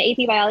taken the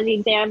AP biology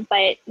exam,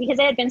 but because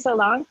it had been so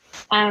long,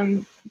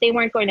 they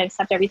weren't going to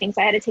accept everything.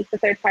 So I had to take the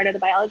third part of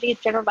the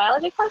general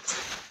biology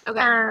class.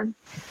 Okay.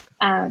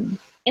 And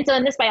so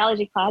in this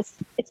biology class,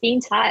 it's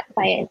being taught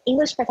by an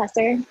English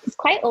professor. He's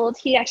quite old.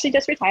 He actually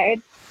just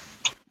retired.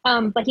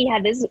 But he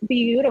had this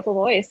beautiful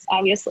voice,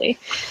 obviously.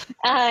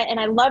 And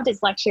I loved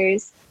his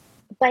lectures.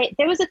 But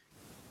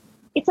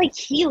it's like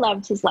he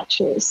loved his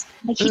lectures.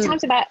 Like he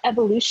talked about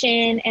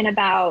evolution and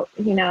about,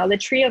 the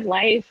tree of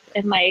life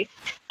and like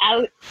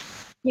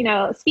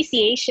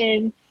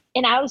speciation.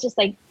 And I was just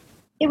like,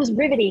 it was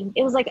riveting.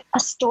 It was like a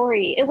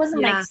story. It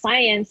wasn't like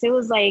science. It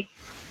was like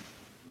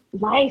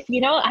life,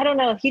 I don't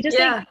know. He just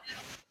like,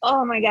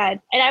 oh my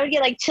God. And I would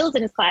get like chills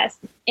in his class.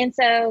 And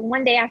so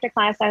one day after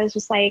class, I was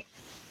just like,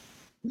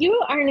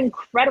 you are an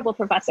incredible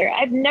professor.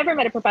 I've never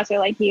met a professor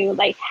like you.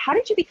 Like, how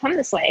did you become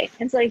this way?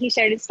 And so like, he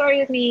shared his story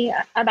with me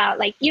about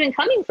like even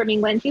coming from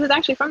England. He was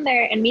actually from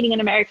there and meeting an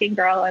American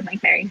girl and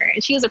like marrying her.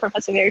 And she was a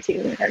professor there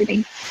too and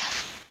everything.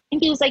 And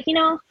he was like,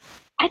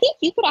 I think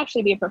you could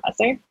actually be a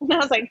professor. And I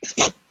was like,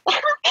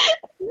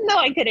 no,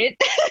 I couldn't.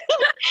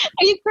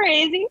 Are you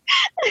crazy?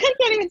 I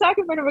can't even talk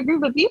in front of a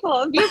group of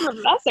people and be a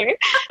professor.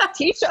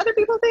 Teach other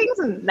people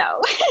things?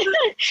 No.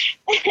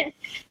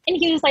 And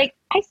he was like,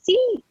 I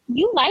see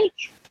you like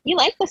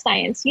the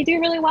science. You do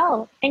really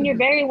well. And you're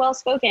very well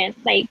spoken.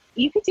 Like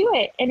you could do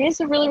it. And it's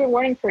a really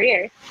rewarding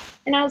career.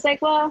 And I was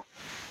like, well,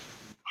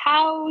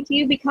 how do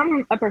you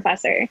become a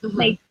professor? Mm-hmm.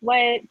 Like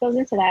what goes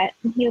into that?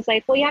 And he was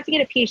like, well, you have to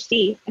get a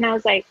PhD. And I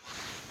was like,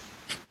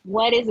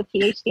 what is a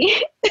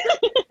PhD?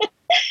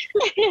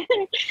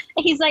 And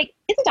he's like,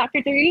 it's a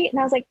doctorate degree. And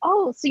I was like,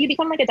 oh, so you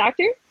become like a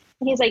doctor?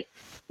 And he's like,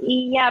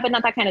 yeah, but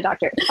not that kind of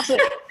doctor. I was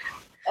like,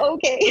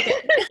 okay.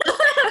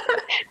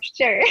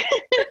 Sure.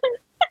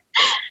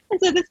 And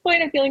so at this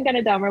point, I'm feeling kind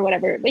of dumb or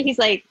whatever. But he's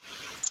like,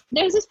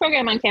 there's this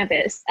program on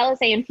campus,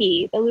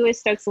 LSAMP, the Lewis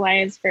Stokes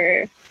Alliance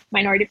for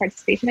Minority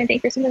Participation, I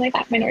think, or something like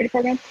that, minority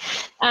program.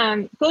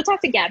 Go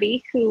talk to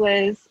Gabby, who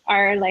was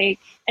our like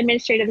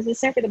administrative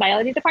assistant for the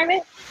biology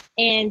department.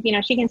 And,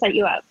 she can set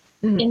you up.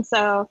 Mm-hmm. And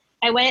so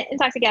I went and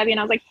talked to Gabby and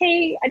I was like,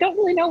 hey, I don't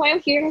really know why I'm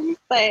here,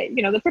 but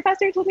the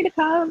professor told me to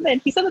come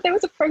and he said that there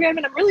was a program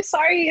and I'm really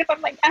sorry if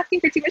I'm like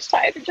asking for too much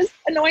time. It's just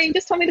annoying.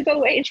 Just tell me to go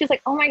away. And she was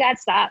like, oh my God,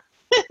 stop.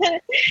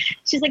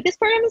 She's like, this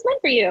program is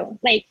meant for you.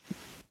 Like,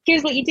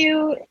 here's what you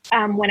do.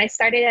 When I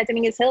started at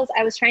Dominguez Hills,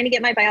 I was trying to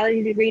get my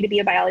biology degree to be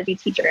a biology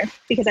teacher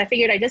because I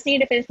figured I just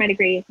needed to finish my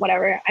degree,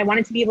 whatever. I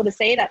wanted to be able to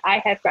say that I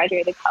have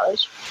graduated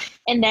college.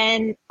 And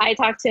then I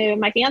talked to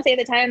my fiance at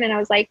the time and I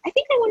was like, I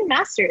think I want a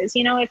master's.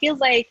 It feels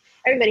like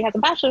everybody has a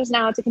bachelor's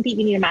now. To compete,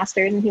 you need a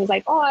master's. And he was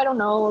like, oh, I don't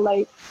know.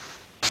 Like,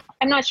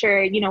 I'm not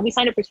sure. We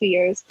signed up for 2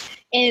 years.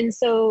 And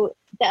so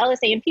the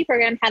LSAMP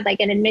program had like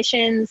an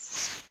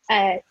admissions,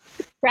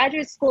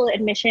 graduate school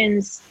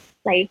admissions,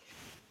 like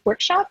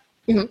workshop.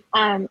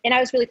 Mm-hmm. And I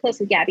was really close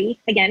with Gabby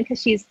again,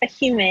 because she's a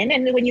human.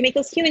 And when you make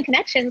those human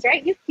connections,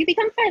 right, you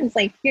become friends.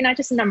 Like, you're not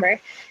just a number.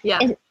 Yeah.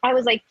 And I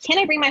was like, can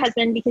I bring my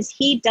husband? Because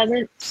he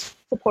doesn't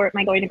support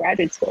my going to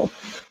graduate school.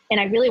 And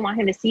I really want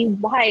him to see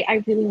why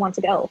I really want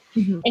to go.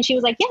 Mm-hmm. And she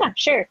was like, yeah,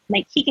 sure.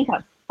 Like, he can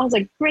come. I was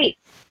like, great.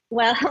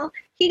 Well,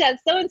 he got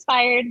so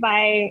inspired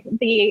by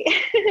the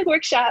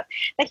workshop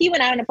that he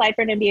went out and applied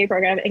for an MBA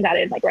program and got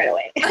it like right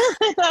away.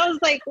 So I was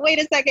like, wait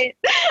a second.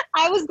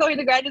 I was going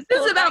to graduate school.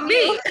 This is about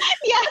me.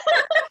 Yeah.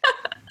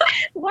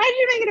 Why did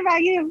you make it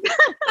about you?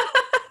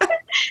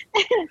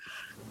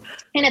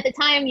 And at the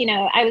time,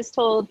 I was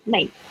told,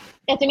 like,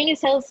 at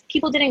Dominguez Hills,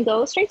 people didn't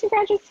go straight to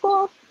graduate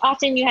school.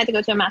 Often you had to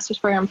go to a master's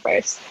program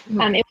first.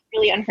 Mm-hmm. It was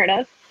really unheard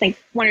of.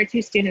 Like, 1 or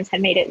 2 students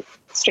had made it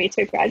straight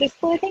to graduate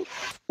school, I think,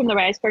 from the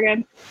RISE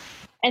program.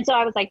 And so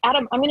I was like,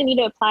 Adam, I'm going to need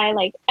to apply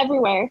like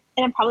everywhere.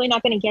 And I'm probably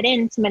not going to get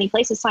into many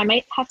places. So I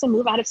might have to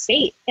move out of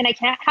state. And I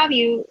can't have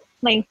you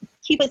like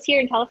keep us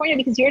here in California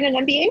because you're in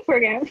an MBA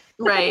program.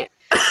 Right.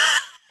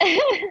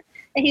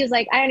 And he was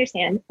like, I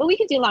understand, but we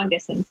could do long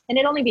distance and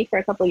it'd only be for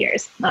a couple of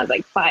years. And I was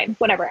like, fine,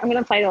 whatever. I'm going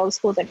to apply to all the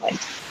schools anyway.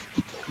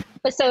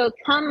 But so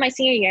come my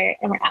senior year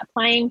and we're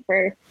applying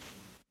for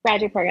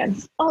graduate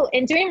programs. Oh,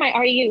 and during my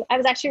RU, I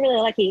was actually really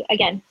lucky.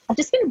 Again, I've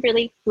just been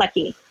really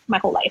lucky my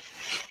whole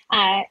life.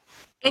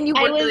 And you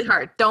work really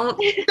hard. Do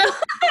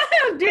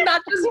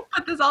not just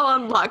put this all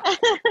on luck.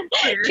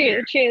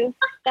 True.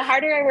 The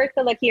harder I work,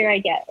 the luckier I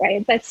get,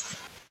 right? That's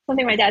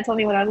something my dad told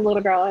me when I was a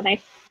little girl, and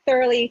I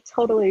thoroughly,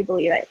 totally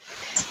believe it.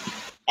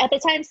 At the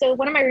time, so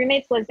one of my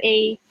roommates was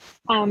a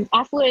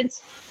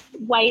affluent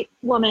white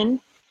woman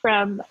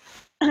from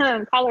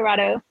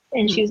Colorado,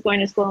 and she was going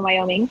to school in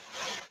Wyoming.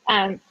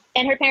 And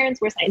her parents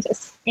were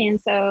scientists.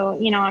 And so,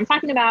 I'm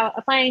talking about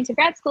applying to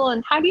grad school,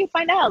 and how do you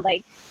find out,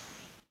 like,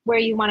 where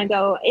you want to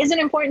go? Is it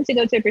important to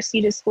go to a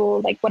prestigious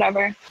school, like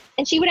whatever?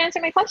 And she would answer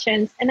my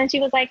questions. And then she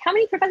was like, how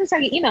many professors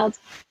have you emailed?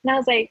 And I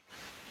was like,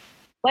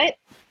 what?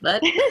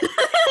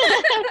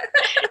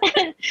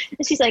 And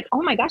she's like,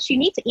 oh my gosh, you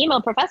need to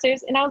email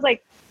professors. And I was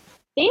like,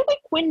 they like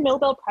win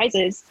Nobel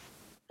Prizes.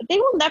 They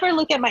will never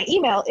look at my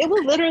email. It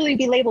will literally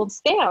be labeled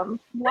spam.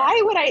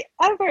 Why would I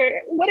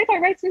ever? What if I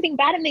write something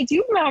bad and they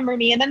do remember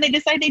me and then they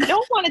decide they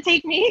don't want to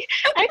take me?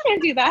 I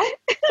can't do that.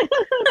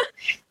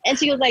 And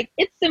she was like,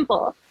 it's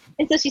simple.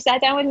 And so she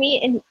sat down with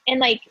me and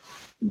like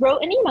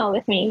wrote an email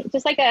with me,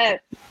 just like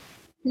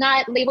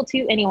not labeled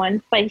to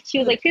anyone, but she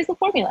was like, here's the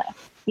formula.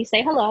 You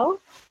say hello,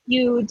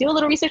 you do a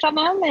little research on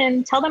them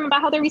and tell them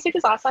about how their research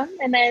is awesome.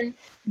 And then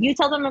you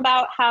tell them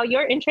about how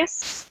your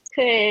interests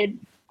could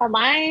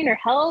align or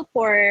help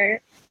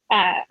or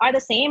are the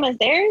same as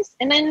theirs.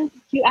 And then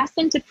you ask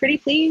them to pretty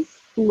please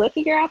look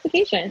at your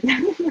application.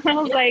 I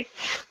was like,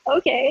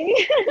 okay.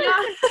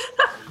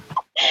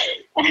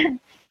 Yeah.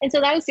 And so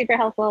that was super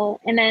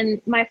helpful. And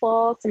then my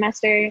fall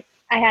semester,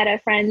 I had a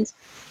friend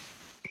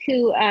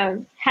who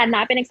had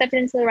not been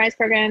accepted into the RISE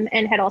program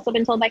and had also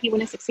been told that he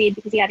wouldn't succeed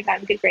because he hadn't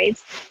gotten good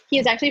grades. He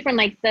was actually from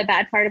like the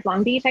bad part of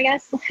Long Beach, I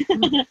guess.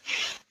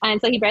 And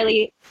so he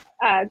barely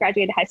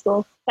graduated high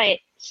school, but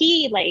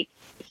he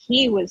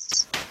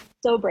was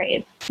so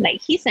brave. Like,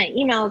 he sent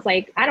emails,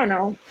 like, I don't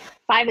know,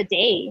 5 a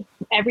day,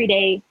 every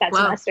day that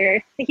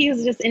semester. He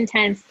was just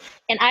intense.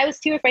 And I was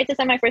too afraid to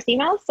send my first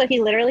email. So he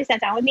literally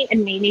sat down with me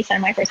and made me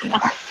send my first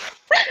email.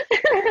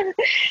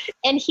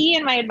 And he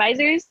and my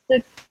advisors,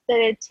 the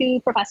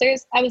 2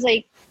 professors, I was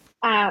like,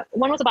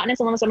 one was a botanist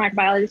and one was a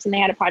microbiologist, and they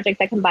had a project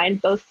that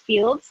combined both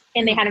fields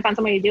and they hadn't found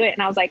somebody to do it.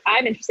 And I was like,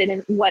 I'm interested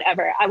in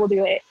whatever, I will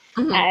do it.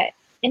 Mm-hmm.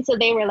 And so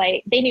they were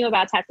like, they knew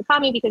about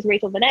taxonomy because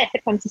Rachel Vanette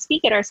had come to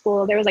speak at our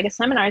school. There was like a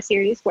seminar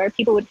series where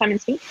people would come and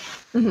speak.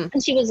 Mm-hmm.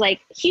 And she was like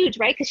huge,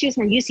 right? Because she was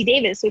from UC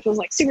Davis, which was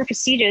like super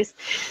prestigious.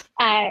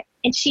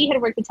 And she had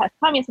worked with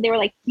taxonomy. So they were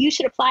like, you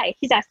should apply.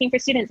 He's asking for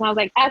students. And I was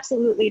like,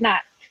 absolutely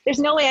not. There's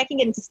no way I can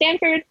get into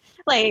Stanford.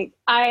 Like,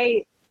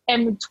 I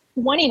am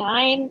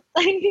 29.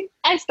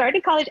 I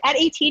started college at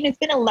 18. It's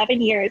been 11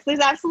 years. There's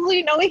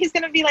absolutely no way he's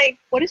going to be like,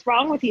 what is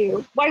wrong with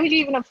you? Why would you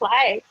even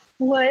apply?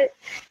 What?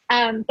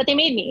 But they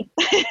made me.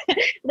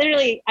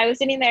 Literally, I was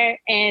sitting there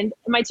and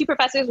my 2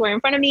 professors were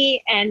in front of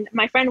me and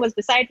my friend was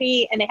beside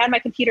me and they had my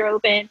computer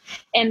open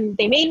and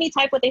they made me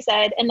type what they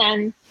said and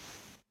then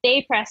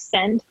they pressed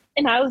send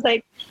And I was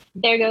like,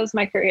 there goes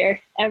my career.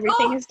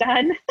 Everything is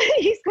done.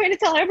 He's going to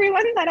tell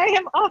everyone that I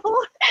am awful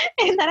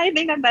and that I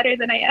think I'm better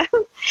than I am.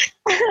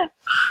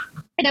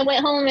 And I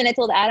went home and I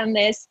told Adam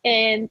this.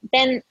 And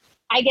then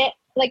I get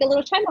like a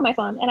little chime on my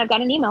phone and I've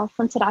got an email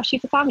from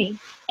Tadashi Takami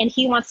and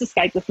he wants to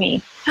Skype with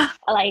me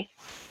like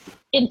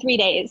in 3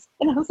 days.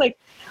 And I was like,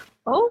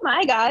 oh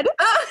my God,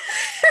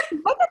 I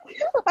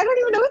don't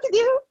even know what to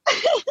do.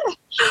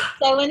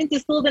 So I went into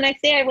school the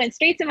next day. I went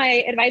straight to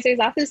my advisor's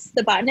office,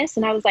 the botanist,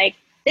 and I was like,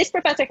 this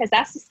professor has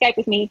asked to Skype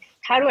with me.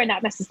 How do I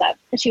not mess this up?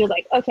 And she was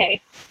like, okay,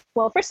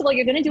 well, first of all,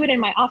 you're going to do it in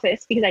my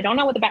office because I don't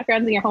know what the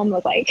backgrounds in your home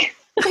look like.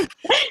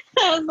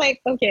 I was like,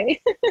 okay.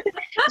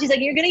 She's like,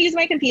 you're going to use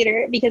my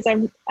computer because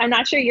I'm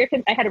not sure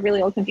I had a really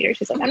old computer.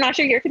 She's like, I'm not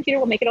sure your computer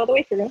will make it all the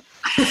way through.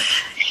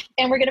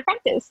 And we're going to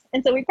practice.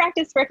 And so we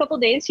practiced for a couple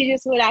of days. She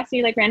just would ask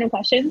me like random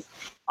questions.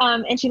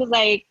 And she was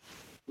like,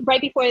 right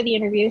before the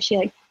interview, she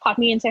like popped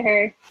me into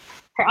her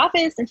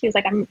office and she was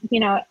like, I'm,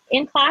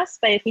 in class,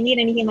 but if you need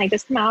anything, like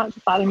just come out,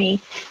 just bother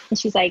me. And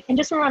she's like, and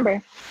just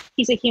remember,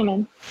 he's a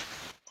human.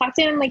 Talk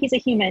to him like he's a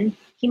human.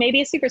 He may be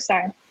a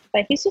superstar,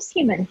 but he's just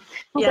human.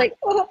 I was like,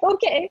 oh,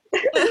 okay.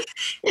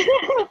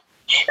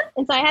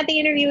 And so I had the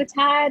interview with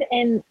Tad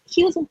and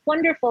he was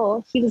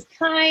wonderful. He was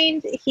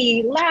kind.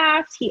 He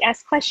laughed. He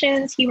asked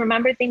questions. He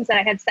remembered things that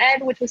I had said,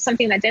 which was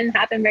something that didn't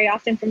happen very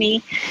often for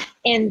me.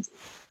 And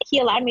he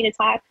allowed me to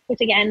talk,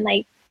 which again,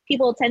 like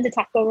people tend to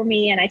talk over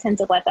me and I tend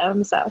to let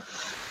them. So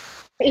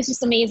it was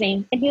just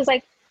amazing. And he was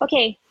like,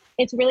 okay,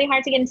 it's really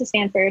hard to get into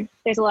Stanford.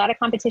 There's a lot of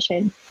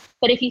competition,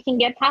 but if you can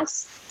get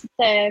past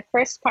the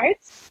first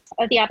parts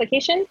of the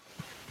application,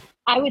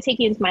 I would take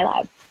you into my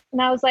lab.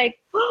 And I was like,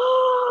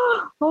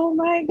 oh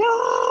my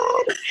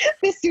God,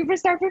 this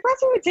superstar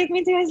professor would take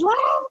me to his lab.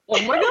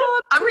 Oh my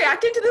God, I'm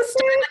reacting to this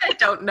story and I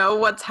don't know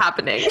what's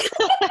happening.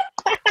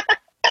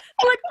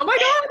 I'm like, oh my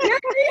God,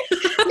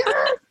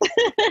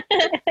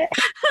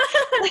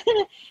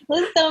 it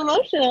was so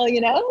emotional,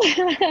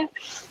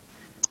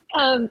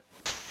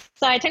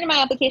 So I turned in my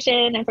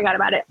application and forgot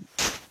about it.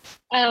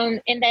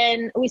 And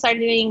then we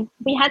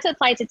had to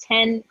apply to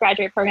 10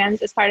 graduate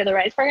programs as part of the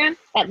RISE program,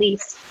 at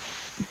least.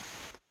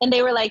 And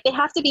they were like, they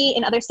have to be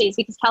in other states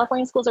because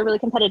California schools are really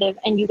competitive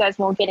and you guys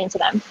won't get into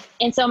them.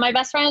 And so my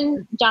best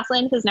friend,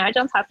 Jocelyn, who's now at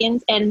Johns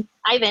Hopkins, and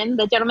Ivan,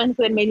 the gentleman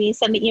who had made me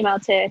send the email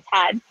to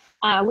Tad,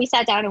 we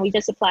sat down and we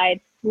just applied.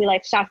 We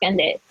like shotgunned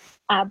it.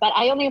 But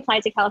I only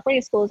applied to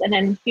California schools and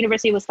then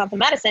University of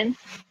Wisconsin-Madison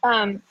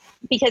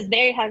because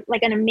they have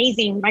like an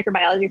amazing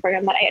microbiology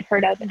program that I had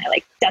heard of and I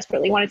like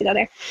desperately wanted to go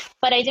there.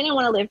 But I didn't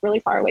want to live really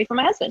far away from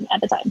my husband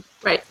at the time.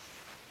 Right.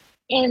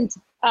 And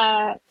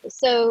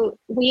so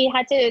we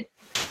had to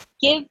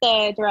give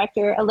the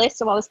director a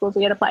list of all the schools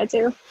we had applied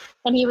to.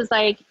 And he was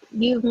like,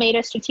 you've made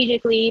a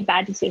strategically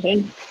bad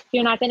decision.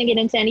 You're not going to get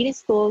into any of these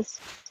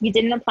schools. You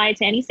didn't apply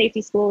to any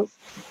safety schools.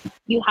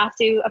 You have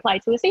to apply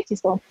to a safety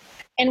school.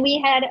 And we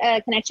had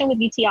a connection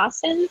with UT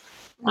Austin.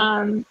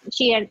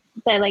 She had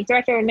the like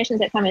director of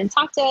admissions that come and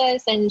talk to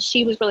us and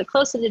she was really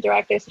close to the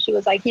director. So she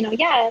was like,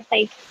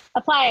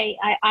 apply,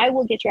 I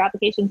will get your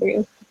application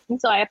through. And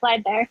so I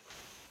applied there.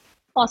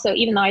 Also,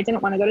 even though I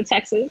didn't want to go to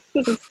Texas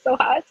because it's so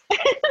hot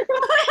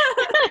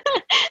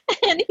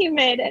and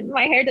humid and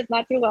my hair does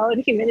not do well in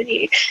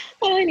humidity.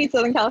 I need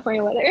Southern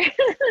California weather.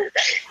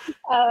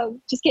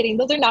 Just kidding.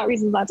 Those are not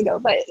reasons not to go,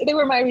 but they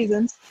were my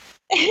reasons.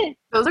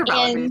 Those are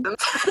valid reasons.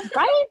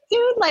 Right,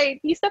 dude? Like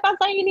you step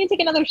outside, you need to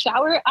take another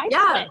shower.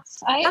 That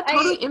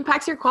totally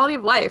impacts your quality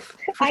of life.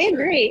 I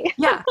agree.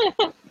 Yeah.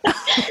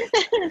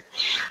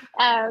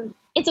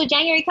 And so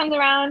January comes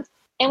around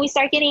and we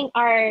start getting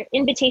our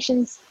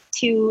invitations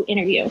to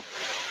interview.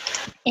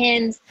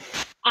 And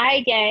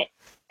I get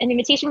an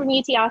invitation from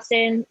UT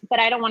Austin, but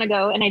I don't want to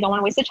go and I don't want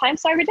to waste the time.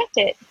 So I reject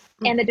it.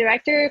 Mm-hmm. And the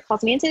director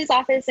calls me into his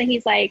office and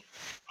he's like,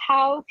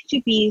 how could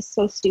you be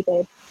so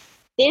stupid?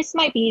 This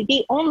might be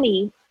the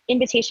only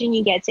invitation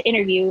you get to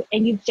interview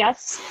and you've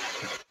just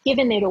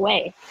given it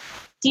away.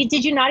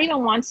 Did you not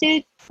even want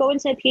to go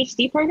into a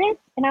PhD program?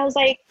 And I was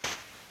like,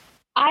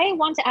 I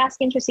want to ask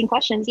interesting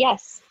questions.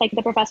 Yes. Like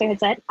the professor had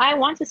said, I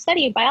want to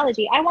study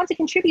biology. I want to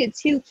contribute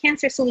to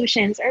cancer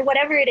solutions or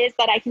whatever it is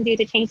that I can do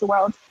to change the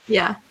world.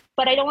 Yeah.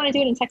 But I don't want to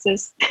do it in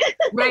Texas.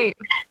 Right.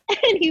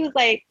 And he was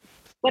like,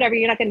 whatever,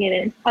 you're not going to get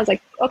in. I was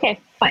like, okay,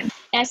 fine.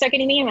 And I start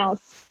getting the emails.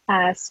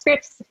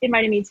 Scripps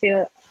invited me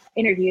to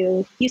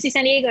interview. UC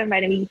San Diego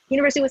invited me.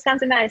 University of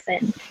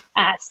Wisconsin-Madison.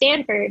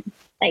 Stanford.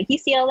 Like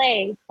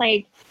UCLA.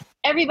 Like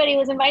everybody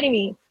was inviting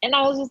me. And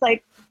I was just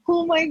like,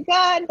 oh my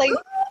God. Like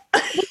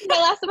this is my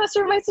last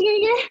semester of my senior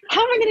year.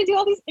 How am I going to do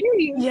all these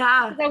interviews?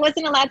 Yeah. I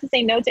wasn't allowed to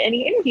say no to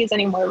any interviews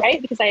anymore,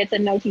 right? Because I had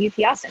said no to UT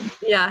Austin.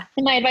 Yeah.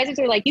 And my advisors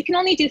were like, you can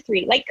only do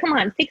 3. Like, come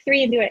on, pick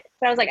 3 and do it.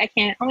 So I was like, I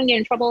can't. I'm going to get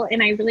in trouble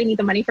and I really need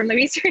the money from the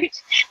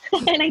research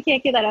and I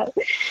can't give that up.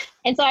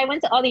 And so I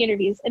went to all the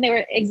interviews and they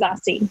were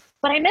exhausting.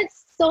 But I met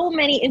so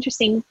many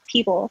interesting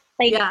people.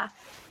 Like, at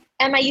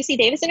my UC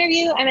Davis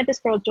interview, I met this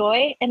girl,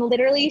 Joy, and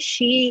literally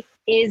she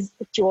is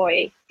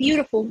joy,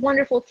 beautiful,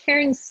 wonderful,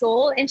 caring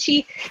soul. And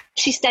she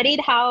studied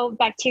how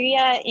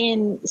bacteria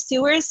in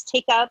sewers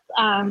take up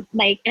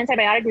like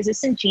antibiotic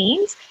resistant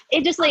genes.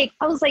 It just like,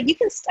 I was like, you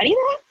can study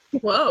that?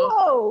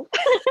 Whoa.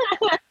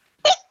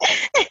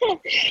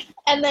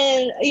 And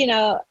then,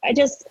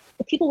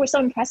 people were so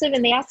impressive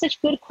and they asked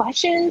such good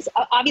questions.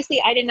 Obviously,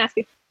 I didn't ask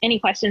any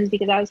questions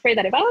because I was afraid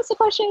that if I asked a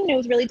question, it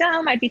was really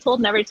dumb. I'd be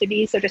told never to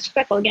be so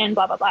disrespectful again,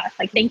 blah, blah, blah.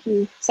 Like, thank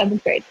you,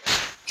 7th grade.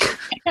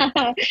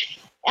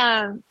 But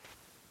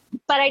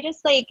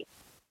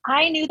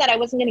I knew that I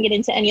wasn't going to get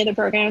into any other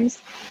programs,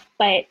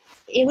 but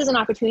it was an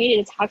opportunity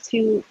to talk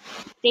to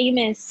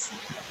famous,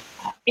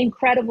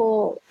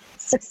 incredible,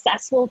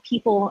 successful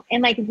people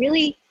and like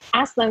really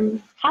ask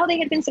them how they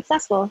had been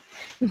successful.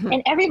 Mm-hmm.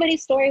 And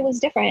everybody's story was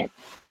different.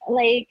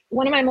 Like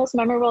one of my most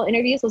memorable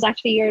interviews was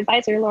actually your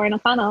advisor, Lauren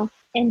O'Connell,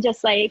 and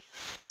just like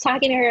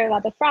talking to her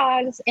about the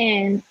frogs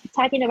and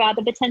talking about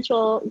the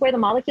potential, where the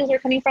molecules are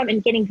coming from,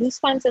 and getting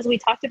goosebumps as we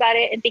talked about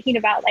it, and thinking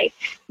about like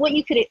what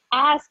you could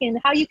ask and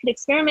how you could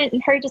experiment,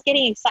 and her just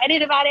getting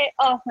excited about it.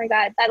 Oh my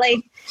God, that like,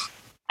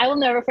 I will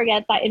never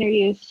forget that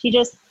interview. She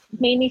just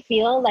made me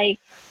feel like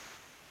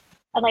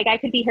I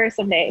could be her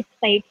someday,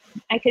 like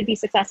I could be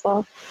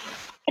successful.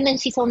 And then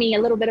she told me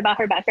a little bit about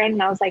her background,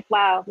 and I was like,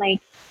 wow,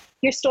 like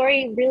your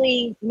story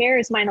really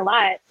mirrors mine a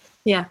lot.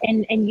 Yeah.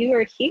 And you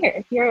are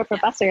here. You're a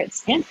professor at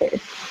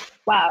Stanford.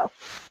 Wow.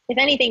 If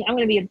anything, I'm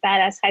going to be a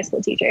badass high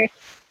school teacher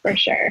for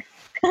sure.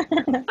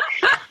 And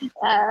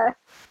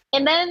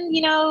then,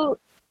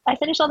 I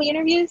finished all the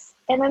interviews,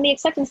 and then the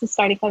acceptances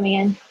started coming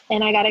in,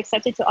 and I got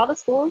accepted to all the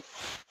schools.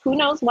 Who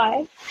knows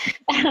why?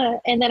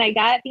 And then I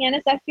got the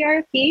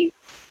NSF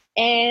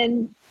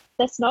and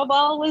the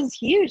snowball was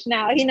huge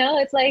now,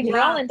 it's like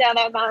rolling down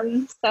that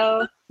mountain.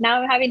 So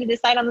now I'm having to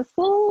decide on the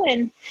school,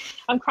 and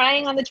I'm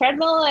crying on the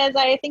treadmill as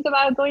I think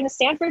about going to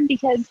Stanford,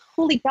 because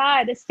holy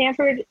God,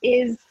 Stanford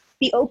is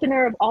the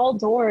opener of all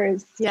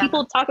doors. Yeah.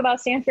 People talk about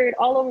Stanford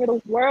all over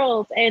the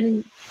world,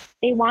 and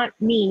they want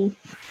me.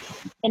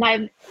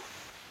 And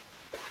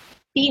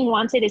being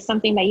wanted is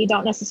something that you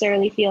don't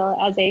necessarily feel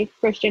as a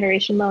first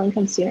generation low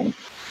income student.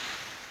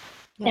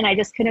 Yeah. And I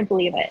just couldn't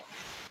believe it.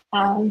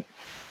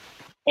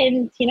 And,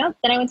 then I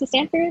went to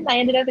Stanford. I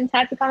ended up in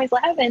Tatsukami's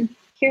lab, and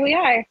here we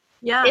are.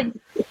 Yeah.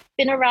 It's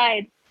been a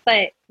ride,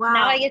 but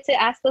now I get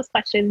to ask those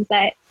questions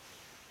that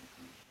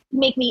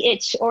make me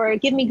itch or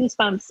give me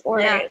goosebumps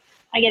or I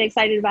get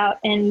excited about.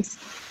 And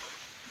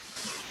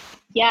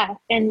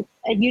and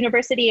a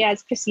university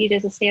as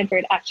prestigious as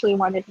Stanford actually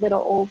wanted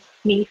little old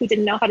me who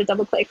didn't know how to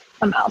double click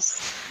a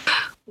mouse.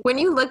 When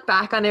you look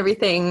back on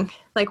everything,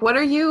 like what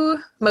are you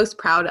most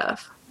proud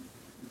of?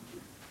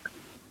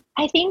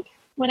 I think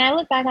when I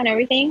look back on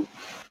everything,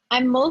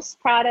 I'm most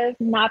proud of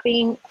not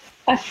being,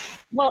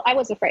 I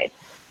was afraid,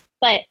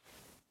 but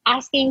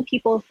asking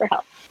people for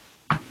help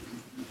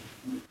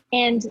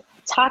and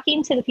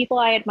talking to the people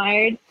I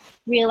admired,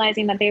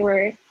 realizing that they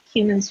were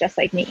humans just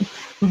like me.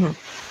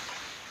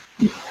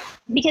 Mm-hmm.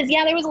 Because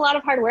there was a lot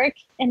of hard work,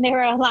 and there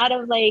were a lot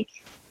of like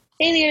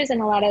failures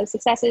and a lot of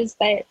successes,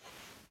 but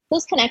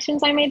those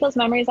connections I made, those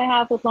memories I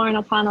have with Lauren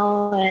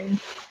O'Connell and,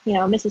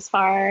 Mrs.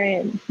 Farr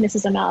and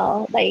Mrs.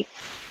 Amel, like,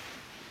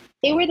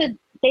 they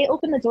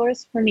opened the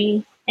doors for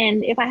me.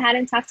 And if I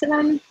hadn't talked to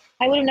them,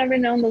 I would have never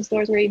known those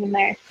doors were even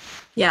there.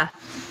 Yeah.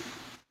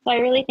 So I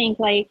really think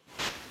I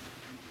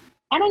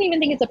don't even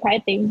think it's a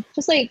pride thing.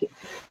 Just like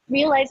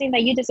realizing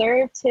that you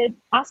deserve to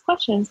ask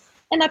questions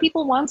and that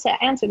people want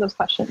to answer those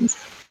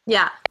questions.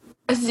 Yeah.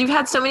 Because you've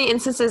had so many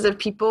instances of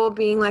people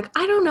being like,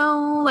 I don't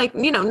know, like,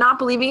 not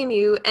believing in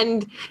you.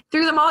 And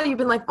through them all, you've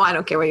been like, well, I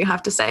don't care what you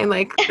have to say.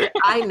 Like,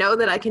 I know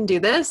that I can do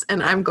this,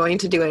 and I'm going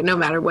to do it no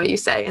matter what you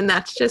say. And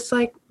that's just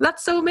like,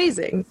 that's so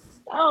amazing.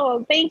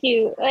 Oh, thank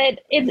you.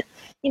 It's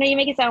you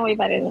make it sound way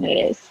better than it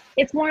is.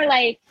 It's more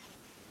like,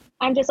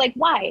 I'm just like,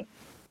 why?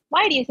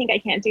 Why do you think I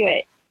can't do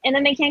it? And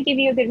then they can't give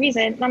you a good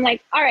reason. And I'm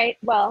like, all right,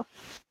 well,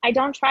 I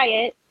don't try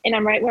it and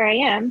I'm right where I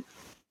am.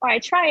 Or I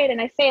try it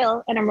and I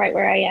fail and I'm right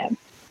where I am.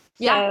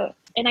 Yeah. So,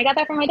 and I got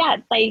that from my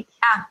dad. Like,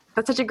 yeah,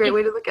 that's such a great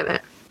way to look at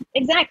it.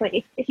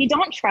 Exactly. If you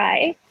don't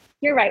try,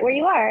 you're right where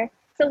you are.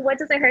 So what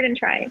does it hurt in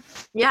trying?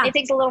 Yeah. It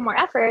takes a little more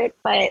effort,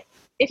 but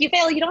if you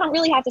fail, you don't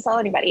really have to tell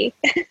anybody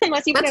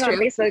unless you put it on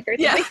Facebook or something.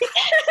 Yeah.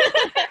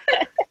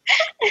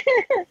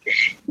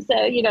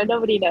 So,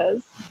 nobody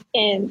knows.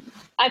 And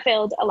I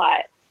failed a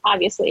lot,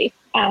 obviously.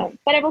 But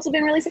I've also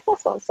been really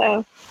successful.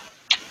 So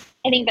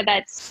I think that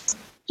that's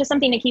just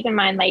something to keep in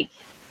mind. Like,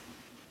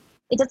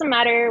 it doesn't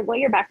matter what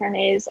your background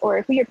is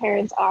or who your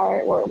parents are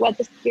or what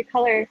the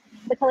color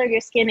of your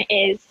skin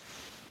is.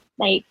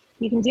 Like,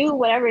 you can do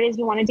whatever it is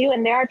you want to do.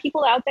 And there are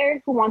people out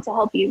there who want to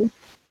help you.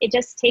 It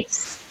just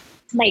takes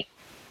like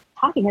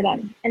talking to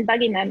them and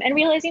bugging them and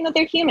realizing that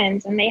they're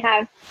humans and they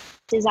have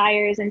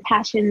desires and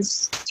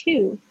passions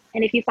too.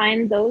 And if you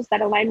find those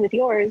that align with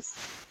yours,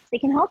 they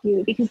can help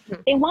you because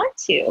they want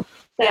to.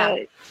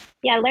 So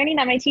learning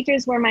that my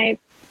teachers were my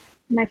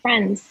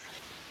friends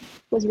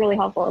was really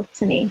helpful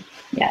to me.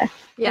 Yeah.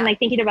 and like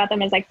thinking about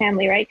them as like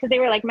family, right? Because they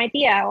were like my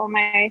tia or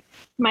my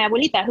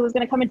abuelita who was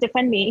going to come and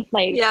defend me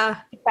like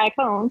back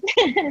home.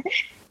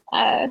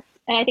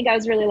 And I think I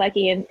was really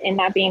lucky in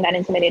not being that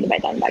intimidated by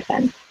them back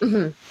then.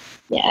 Mm-hmm.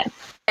 Yeah.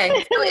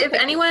 Okay. So if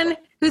anyone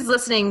who's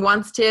listening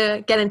wants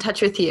to get in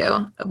touch with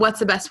you, what's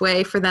the best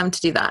way for them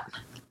to do that?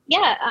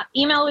 Yeah.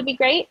 Email would be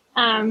great.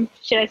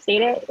 Should I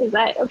state it? Is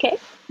that okay?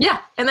 Yeah.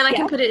 And then I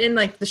can put it in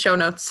like the show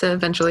notes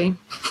eventually.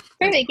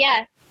 Perfect.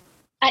 Yeah.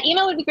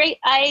 Email would be great.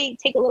 I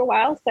take a little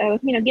while, so,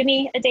 give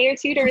me a day or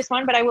two to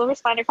respond, but I will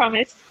respond, I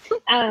promise.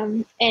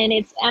 And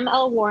it's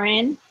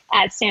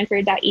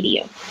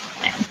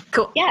mlwarren@stanford.edu.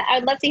 Cool. Yeah, I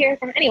would love to hear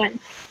from anyone.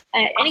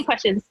 Any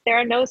questions? There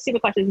are no stupid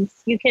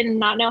questions. You can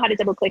not know how to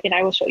double click and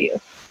I will show you.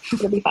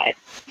 It'll be fine.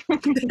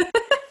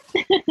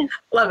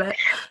 Love it.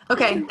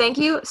 Okay. Thank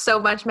you so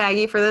much,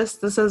 Maggie, for this.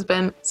 This has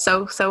been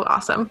so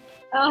awesome.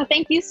 Oh,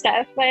 thank you,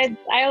 Steph. I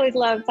always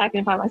love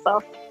talking about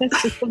myself.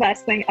 This is the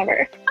best thing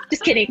ever.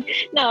 Just kidding.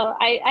 No,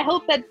 I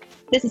hope that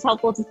this is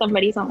helpful to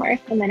somebody somewhere,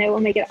 and then it will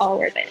make it all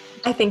worth it.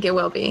 I think it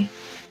will be.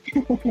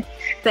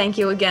 Thank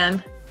you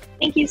again.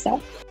 Thank you,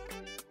 Steph.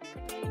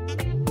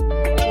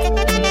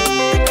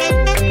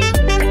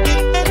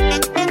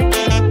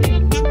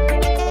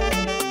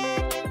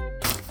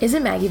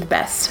 Isn't Maggie the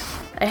best?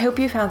 I hope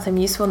you found some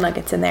useful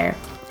nuggets in there.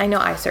 I know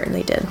I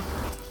certainly did.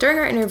 During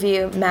our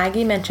interview,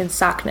 Maggie mentioned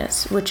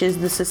SACNAS, which is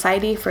the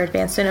Society for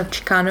Advancement of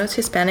Chicanos,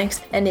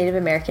 Hispanics, and Native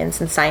Americans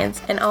in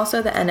Science, and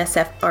also the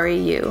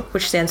NSF-REU,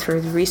 which stands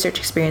for the Research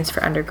Experience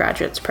for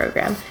Undergraduates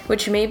program,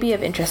 which may be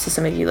of interest to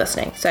some of you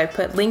listening. So I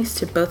put links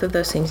to both of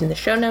those things in the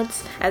show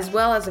notes, as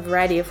well as a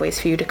variety of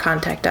ways for you to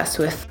contact us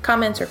with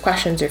comments or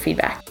questions or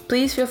feedback.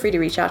 Please feel free to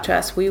reach out to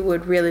us. We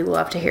would really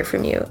love to hear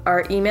from you.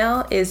 Our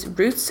email is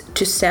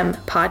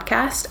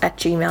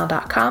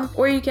rootstosempodcast@gmail.com,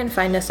 or you can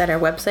find us at our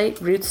website,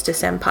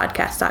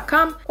 rootstosempodcast.com,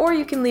 or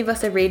you can leave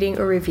us a rating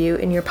or review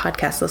in your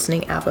podcast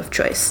listening app of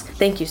choice.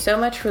 Thank you so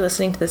much for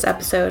listening to this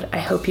episode. I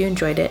hope you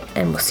enjoyed it,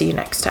 and we'll see you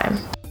next time.